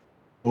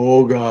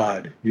 Oh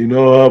God, you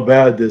know how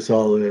bad this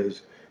all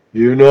is.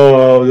 You know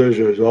how this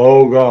is.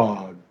 Oh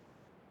God.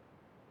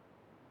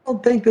 I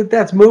don't think that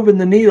that's moving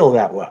the needle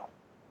that well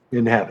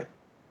in heaven.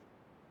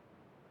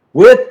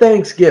 With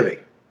thanksgiving,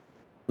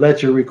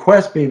 let your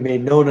request be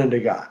made known unto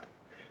God.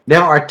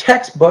 Now, our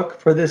textbook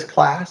for this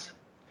class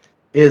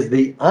is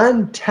The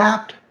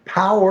Untapped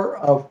Power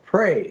of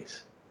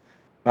Praise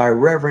by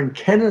Reverend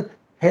Kenneth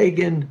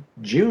Hagin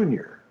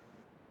Jr.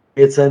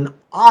 It's an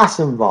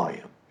awesome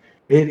volume.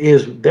 It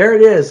is, there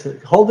it is.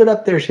 Hold it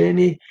up there,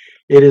 Shani.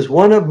 It is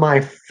one of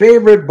my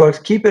favorite books.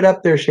 Keep it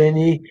up there,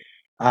 Shani.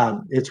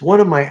 It's one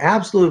of my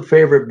absolute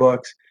favorite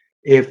books.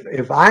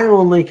 If I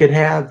only could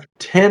have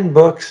 10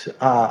 books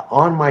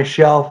on my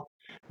shelf,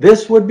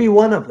 this would be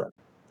one of them.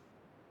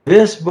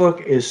 This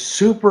book is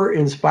super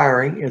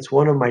inspiring. It's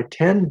one of my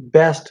 10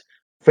 best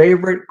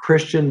favorite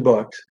Christian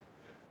books.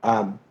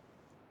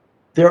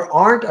 There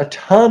aren't a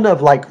ton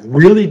of like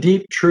really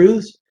deep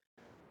truths,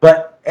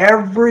 but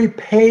every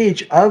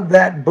page of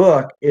that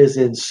book is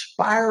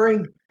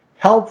inspiring,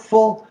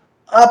 helpful,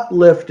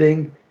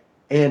 uplifting,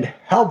 and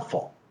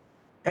helpful.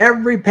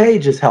 Every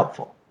page is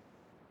helpful.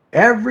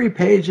 Every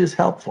page is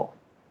helpful.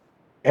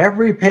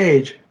 Every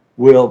page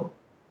will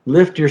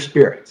lift your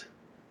spirits.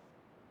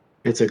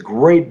 It's a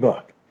great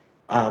book.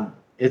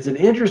 It's an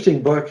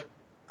interesting book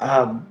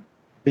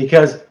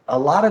because a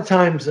lot of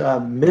times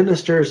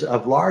ministers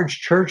of large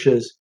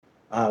churches,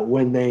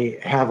 when they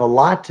have a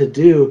lot to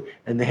do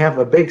and they have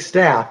a big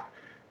staff,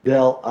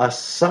 they'll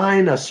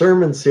assign a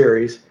sermon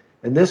series.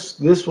 And this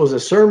was a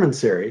sermon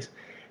series,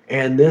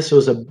 and this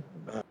was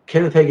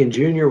Kenneth Hagin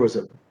Jr. was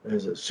a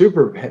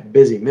super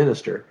busy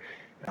minister.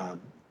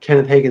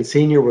 Kenneth Hagin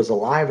Sr. was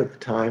alive at the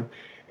time,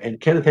 and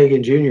Kenneth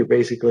Hagin Jr.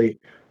 basically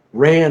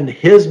ran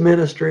his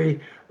ministry,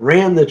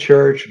 ran the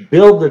church,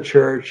 built the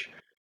church.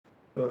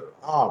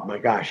 Oh my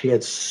gosh, he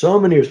had so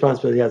many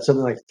responsibilities. He had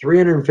something like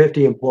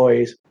 350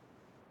 employees,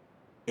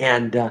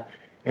 and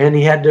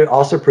he had to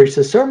also preach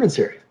the sermon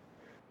series.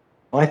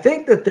 Well, I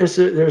think that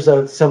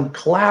there's some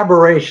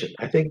collaboration.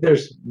 I think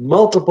there's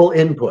multiple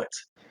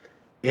inputs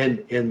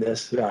in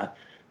this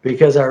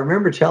because I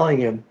remember telling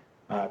him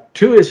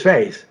to his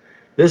face,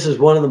 this is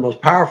one of the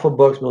most powerful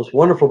books, most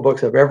wonderful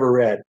books I've ever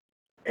read.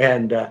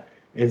 And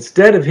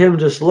instead of him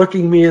just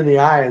looking me in the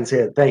eye and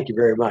saying, thank you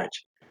very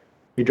much,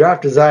 he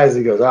dropped his eyes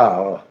and goes,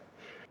 oh,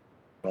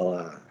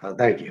 well,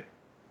 thank you.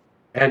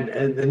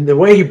 And the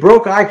way he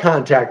broke eye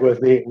contact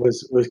with me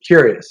was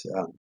curious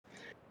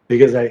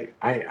because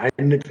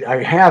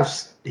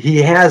he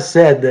has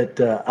said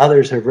that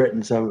others have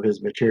written some of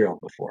his material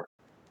before.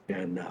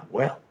 And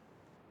well,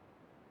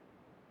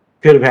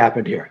 could have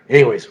happened here.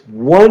 Anyways,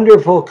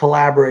 wonderful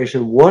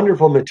collaboration,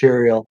 wonderful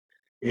material.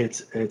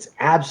 It's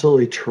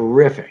absolutely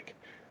terrific.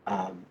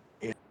 And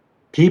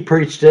he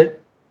preached it.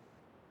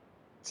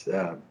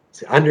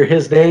 It's under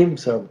his name,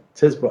 so it's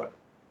his book.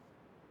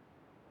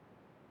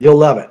 You'll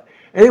love it.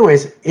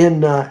 Anyways,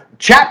 in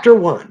chapter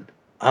 1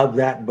 of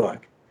that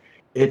book,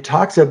 it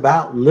talks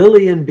about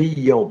Lillian B.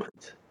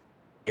 Yeomans,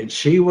 and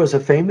she was a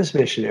famous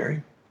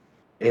missionary.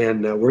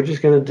 And we're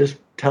just going to just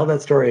tell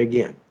that story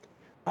again.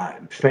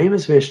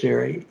 Famous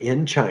missionary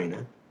in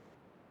China,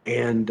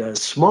 and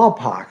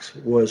smallpox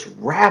was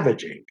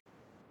ravaging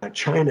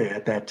China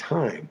at that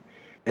time.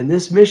 And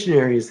this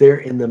missionary is there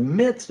in the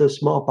midst of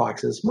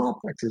smallpox, and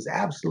smallpox is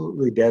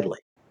absolutely deadly.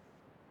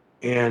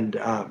 And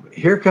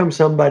here comes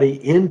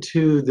somebody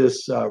into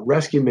this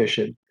rescue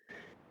mission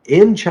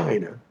in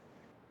China,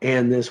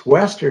 and this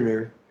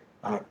Westerner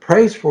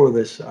prays for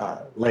this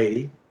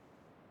lady,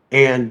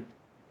 and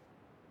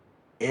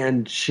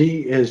she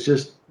is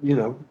just,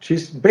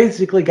 she's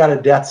basically got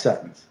a death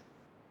sentence.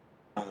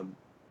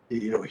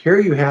 Here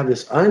you have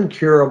this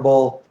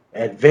uncurable,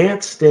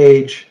 advanced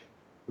stage,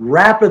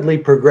 rapidly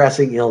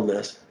progressing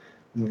illness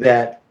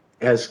that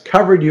has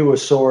covered you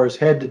with sores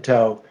head to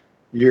toe.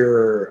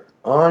 You're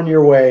on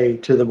your way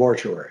to the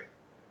mortuary.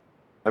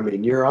 I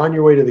mean, you're on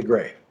your way to the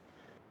grave.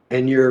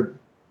 And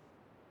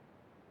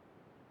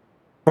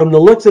from the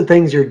looks of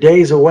things, you're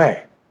days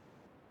away.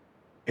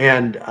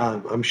 And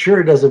I'm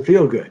sure it doesn't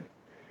feel good.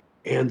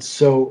 And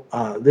so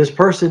this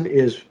person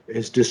is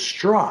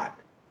distraught.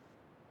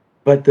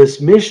 But this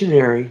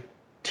missionary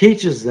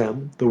teaches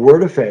them the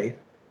word of faith,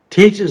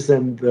 teaches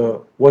them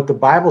what the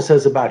Bible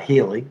says about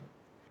healing,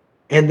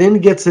 and then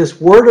gets this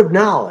word of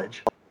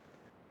knowledge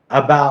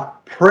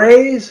about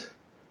praise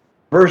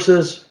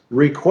versus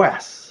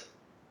requests.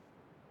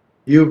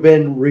 You've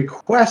been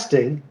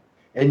requesting,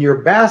 and your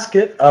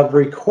basket of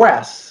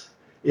requests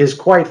is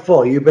quite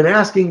full. You've been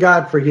asking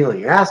God for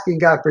healing, asking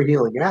God for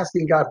healing,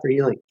 asking God for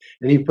healing.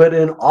 And you put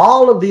in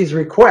all of these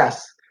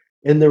requests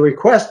in the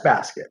request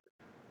basket.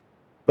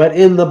 But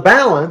in the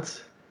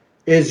balance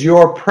is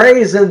your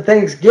praise and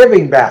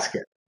thanksgiving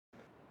basket.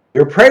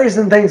 Your praise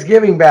and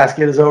thanksgiving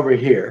basket is over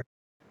here.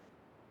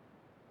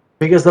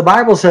 Because the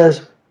Bible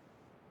says,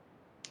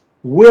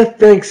 with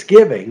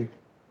thanksgiving,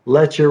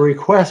 let your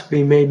request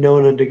be made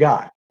known unto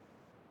God.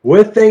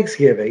 With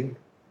thanksgiving,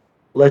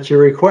 let your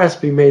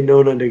request be made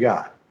known unto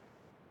God.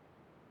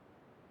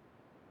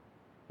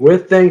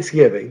 With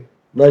thanksgiving,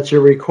 let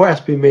your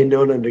request be made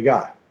known unto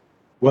God.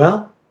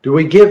 Well, do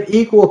we give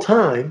equal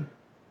time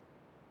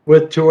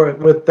with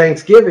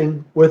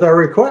thanksgiving with our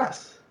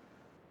requests?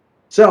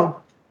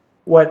 So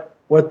what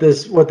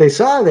they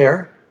saw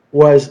there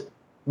was,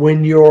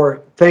 when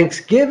your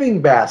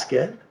thanksgiving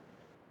basket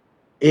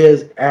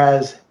is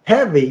as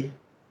heavy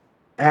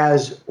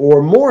as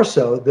or more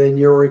so than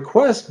your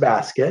request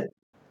basket,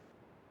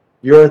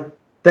 your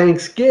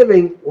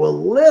thanksgiving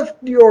will lift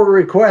your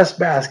request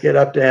basket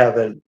up to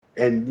heaven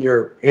and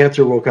your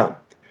answer will come.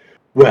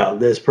 Well,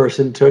 this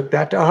person took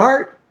that to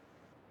heart,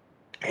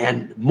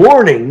 and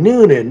morning,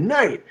 noon, and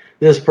night,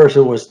 this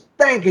person was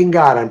thanking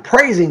God and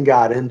praising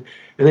God, and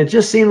it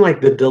just seemed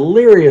like the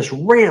delirious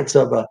rants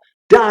of a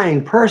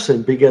dying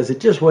person, because it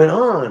just went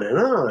on and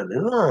on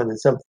and on. And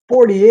some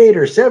 48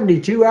 or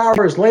 72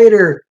 hours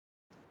later,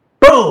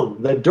 boom,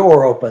 the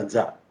door opens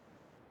up.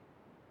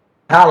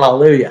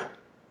 Hallelujah.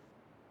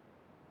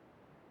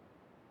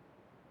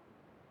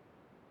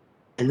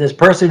 And this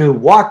person who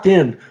walked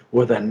in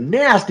with a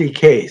nasty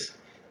case,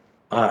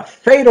 a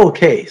fatal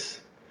case,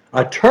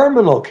 a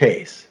terminal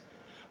case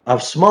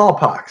of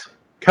smallpox,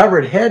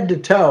 covered head to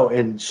toe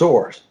in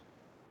sores,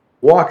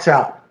 walks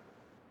out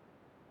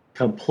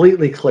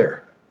completely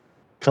clear,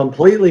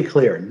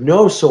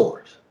 no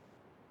sores,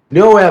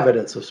 no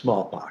evidence of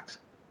smallpox,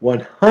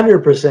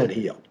 100%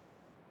 healed,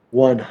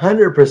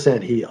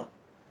 100% healed,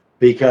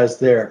 because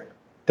their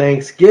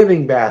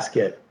Thanksgiving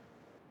basket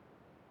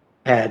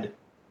had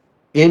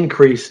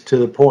increased to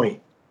the point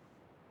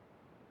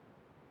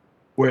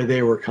where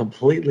they were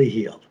completely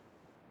healed.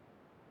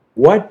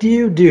 What do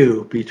you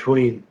do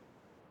between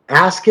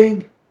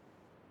asking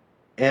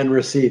and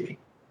receiving?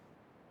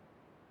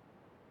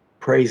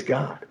 Praise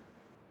God.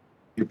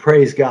 You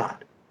praise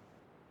God.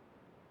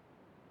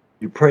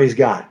 You praise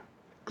God.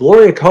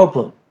 Gloria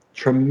Copeland,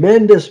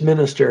 tremendous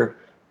minister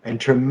and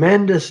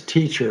tremendous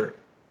teacher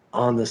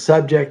on the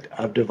subject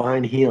of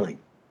divine healing,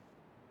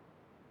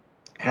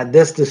 had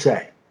this to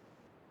say.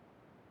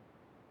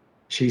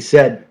 She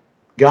said,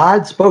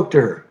 God spoke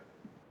to her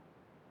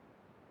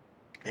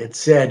and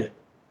said,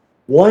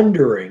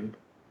 wondering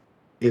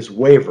is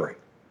wavering.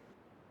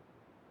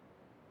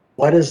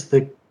 What does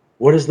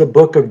the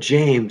book of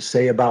James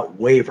say about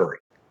wavering?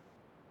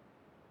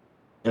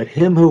 Let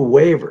him who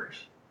wavers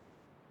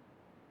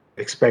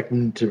expect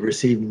to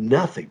receive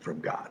nothing from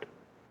God.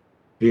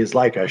 He is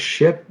like a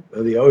ship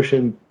of the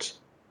ocean,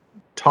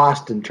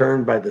 tossed and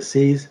turned by the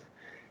seas.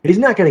 He's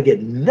not going to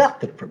get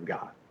nothing from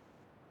God.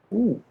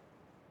 Ooh.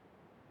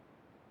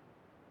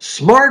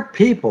 Smart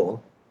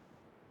people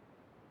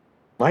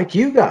like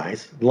you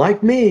guys,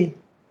 like me,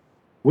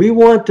 we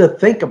want to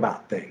think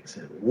about things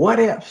and what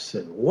ifs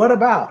and what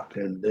about.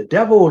 And the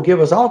devil will give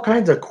us all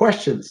kinds of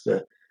questions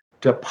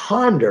to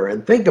ponder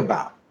and think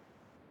about.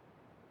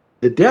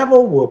 The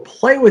devil will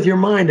play with your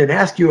mind and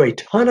ask you a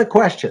ton of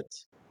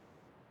questions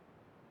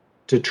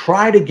to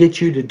try to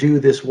get you to do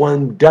this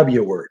one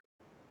W word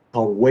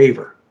called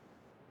waver.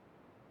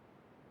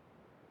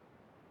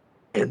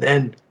 And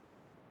then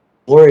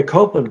Gloria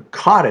Copeland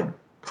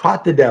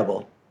caught the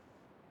devil,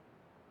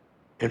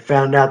 and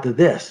found out that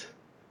this,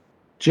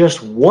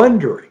 just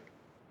wondering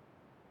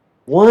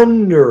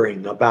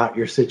about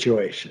your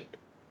situation,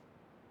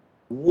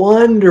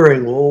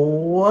 wondering, well,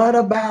 what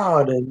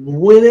about, and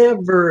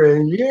whenever,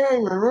 and yeah,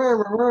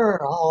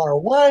 all are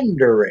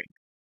wondering.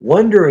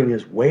 Wondering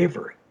is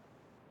wavering.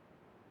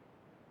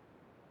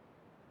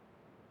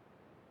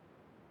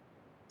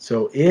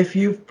 So if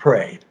you've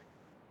prayed,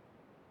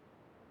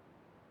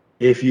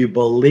 if you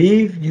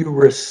believe you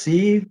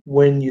received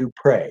when you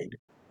prayed,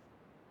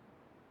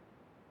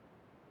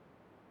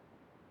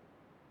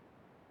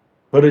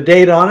 put a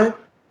date on it,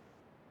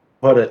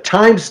 put a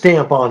time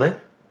stamp on it,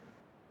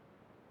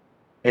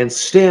 and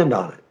stand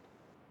on it.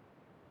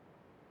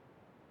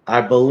 I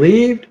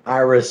believed, I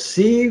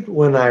received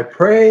when I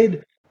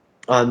prayed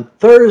on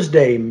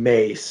Thursday,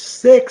 May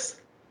 6th,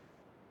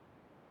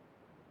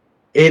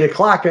 8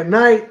 o'clock at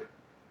night.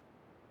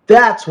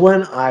 That's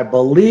when I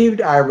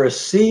believed, I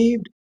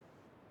received,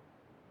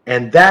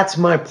 and that's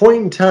my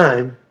point in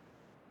time.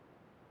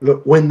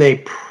 When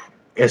they,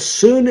 as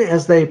soon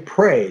as they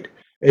prayed,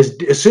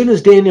 as soon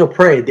as Daniel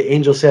prayed, the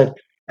angel said,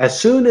 as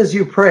soon as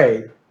you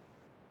prayed,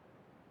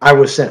 I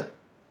was sent.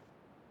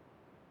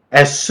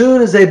 As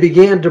soon as they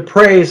began to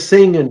praise,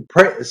 sing, and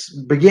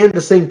began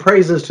to sing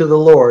praises to the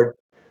Lord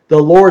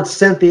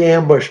sent the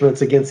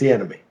ambushments against the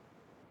enemy.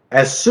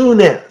 As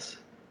soon as.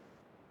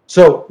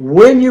 So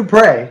when you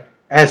pray,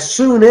 as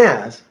soon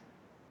as,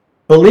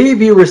 believe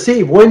you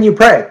receive when you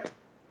pray.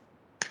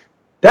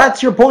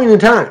 That's your point in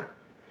time.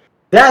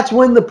 That's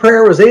when the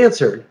prayer was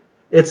answered.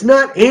 It's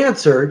not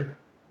answered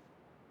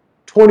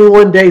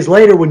 21 days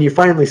later when you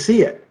finally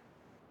see it.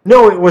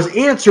 No, it was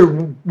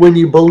answered when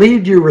you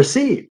believed you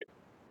received.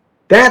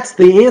 That's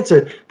the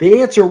answer.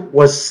 The answer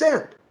was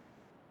sent.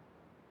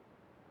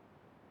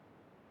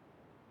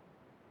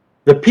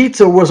 The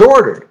pizza was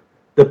ordered.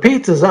 The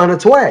pizza's on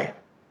its way.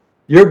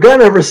 You're going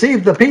to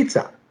receive the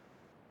pizza.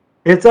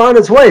 It's on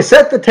its way.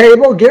 Set the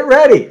table. Get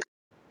ready.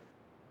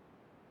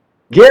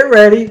 Get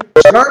ready.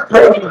 Start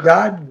praying to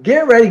God.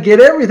 Get ready. Get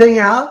everything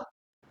out.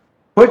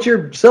 Put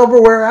your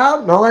silverware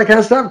out and all that kind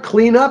of stuff.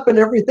 Clean up and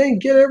everything.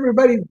 Get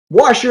everybody.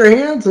 Wash your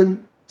hands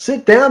and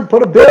sit down.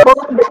 Put a bib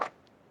on.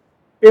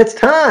 It's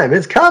time.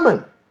 It's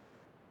coming.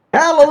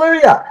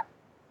 Hallelujah.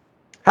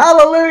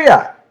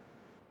 Hallelujah.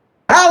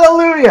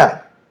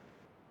 Hallelujah.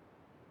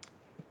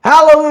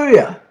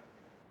 Hallelujah.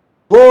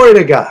 Glory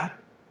to God.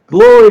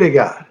 Glory to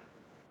God.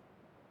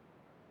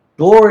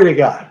 Glory to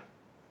God.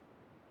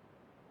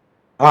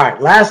 All right,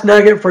 last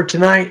nugget for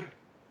tonight.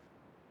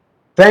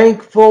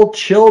 Thankful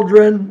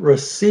children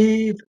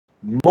receive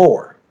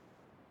more.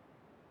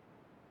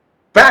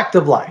 Fact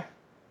of life.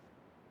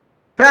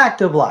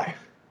 Fact of life.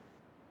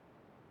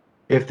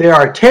 If there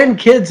are 10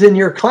 kids in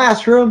your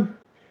classroom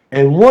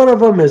and one of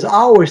them is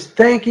always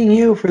thanking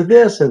you for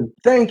this and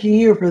thanking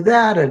you for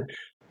that and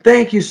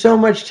thank you so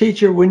much,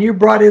 teacher, when you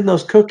brought in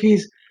those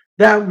cookies,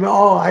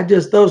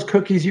 those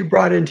cookies you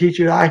brought in,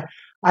 teacher,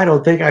 I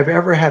don't think I've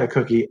ever had a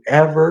cookie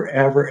ever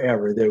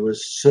that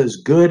was as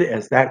good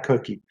as that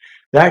cookie.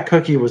 That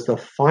cookie was the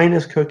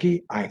finest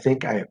cookie I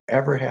think I have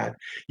ever had.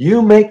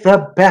 You make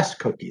the best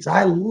cookies.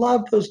 I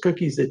love those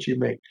cookies that you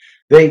make.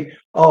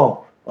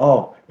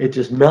 It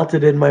just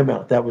melted in my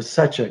mouth. That was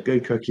such a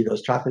good cookie,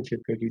 those chocolate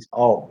chip cookies.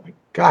 Oh my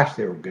gosh,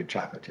 they were good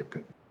chocolate chip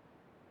cookies.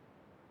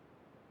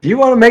 Do you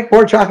want to make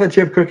more chocolate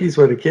chip cookies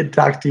when a kid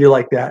talks to you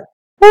like that?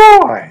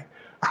 Boy,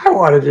 I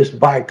want to just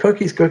buy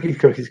cookies,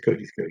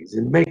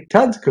 and make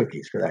tons of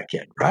cookies for that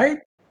kid, right?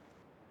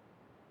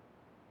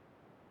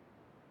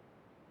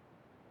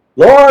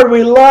 Lord,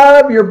 we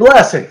love your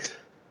blessings.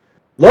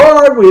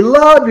 Lord, we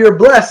love your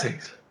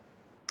blessings.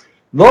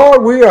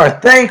 Lord, we are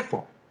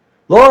thankful.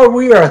 Lord,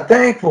 we are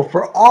thankful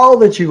for all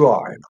that you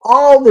are and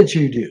all that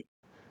you do.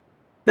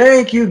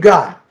 Thank you,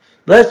 God.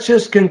 Let's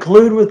just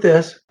conclude with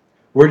this.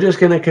 We're just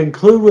going to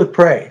conclude with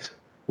praise.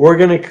 We're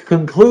going to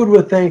conclude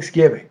with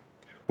thanksgiving.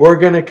 We're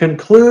going to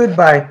conclude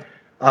by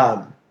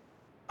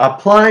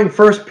applying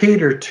 1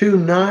 Peter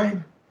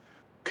 2:9,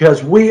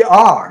 because we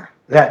are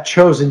that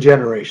chosen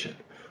generation.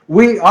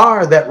 We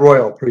are that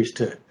royal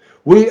priesthood.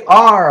 We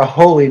are a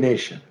holy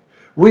nation.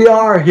 We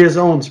are his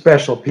own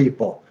special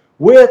people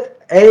with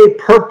a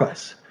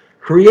purpose,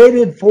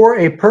 created for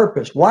a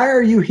purpose. Why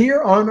are you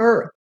here on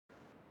earth?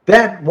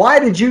 Why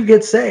did you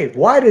get saved?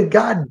 Why did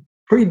God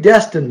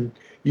predestine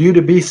you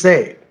to be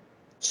saved?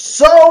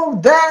 So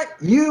that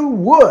you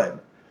would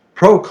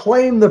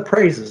proclaim the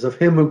praises of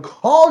him who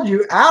called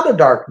you out of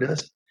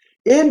darkness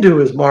into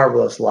his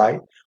marvelous light.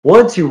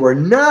 Once you were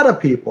not a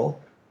people,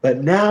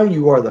 but now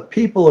you are the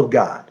people of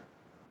God.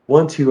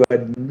 Once you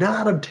had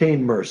not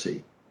obtained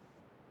mercy,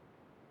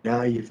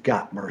 now you've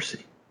got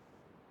mercy.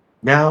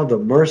 Now the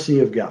mercy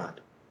of God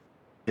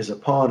is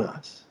upon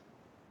us,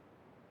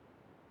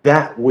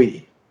 that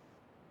we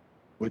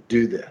would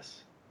do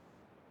this.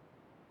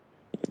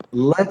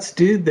 Let's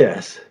do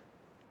this.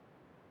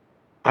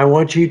 I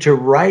want you to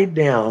write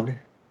down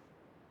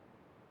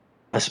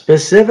a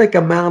specific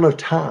amount of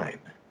time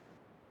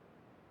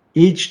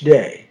each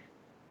day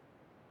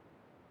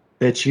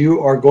that you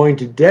are going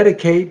to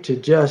dedicate to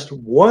just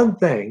one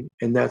thing,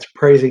 and that's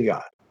praising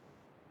God.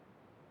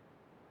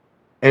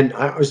 And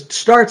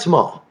start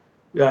small.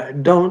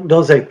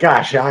 Don't say,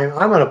 "Gosh,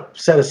 I'm going to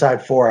set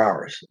aside 4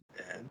 hours."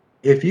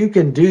 If you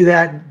can do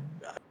that,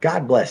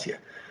 God bless you.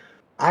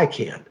 I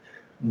can't,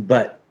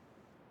 but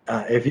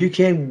if you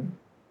can,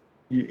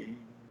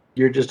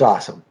 you're just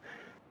awesome.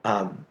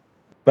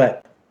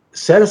 But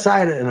set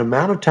aside an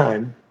amount of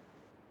time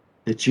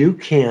that you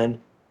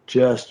can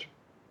just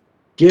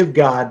give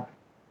God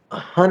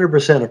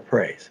 100% of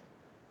praise.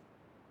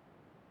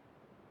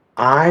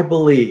 I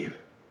believe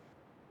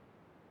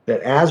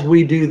that as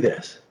we do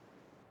this,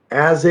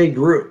 as a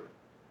group,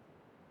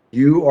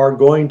 you are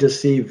going to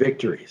see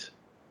victories.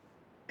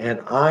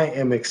 And I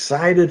am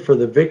excited for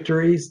the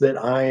victories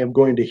that I am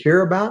going to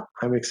hear about.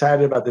 I'm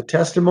excited about the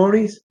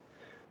testimonies.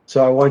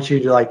 So I want you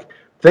to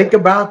think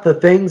about the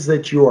things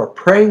that you are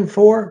praying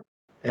for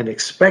and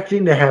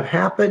expecting to have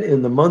happen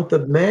in the month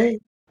of May.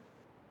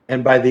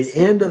 And by the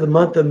end of the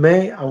month of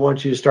May, I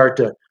want you to start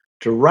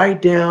to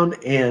write down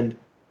and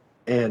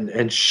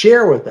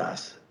share with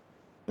us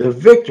the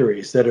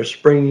victories that are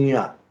springing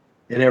up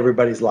in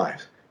everybody's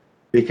lives.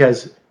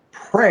 Because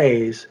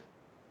praise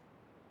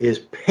is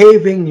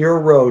paving your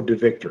road to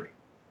victory.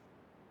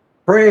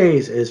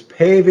 Praise is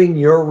paving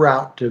your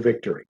route to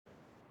victory.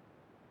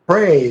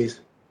 Praise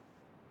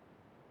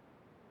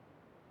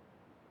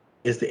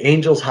is the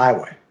angel's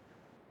highway.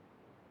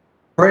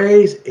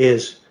 Praise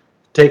is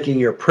taking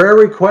your prayer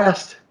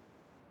request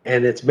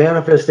and its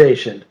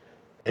manifestation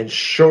and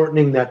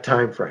shortening that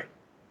time frame.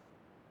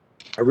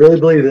 I really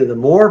believe that the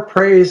more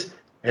praise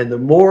and the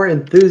more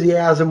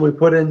enthusiasm we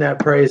put in that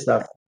praise,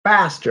 the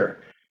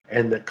faster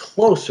and the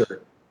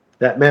closer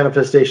that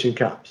manifestation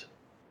comes.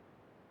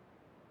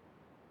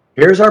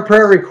 Here's our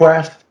prayer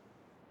request.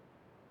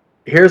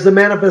 Here's the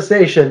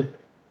manifestation.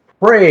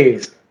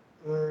 Praise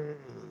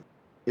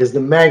is the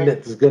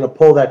magnet that's going to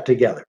pull that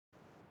together.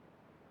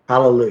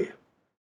 Hallelujah.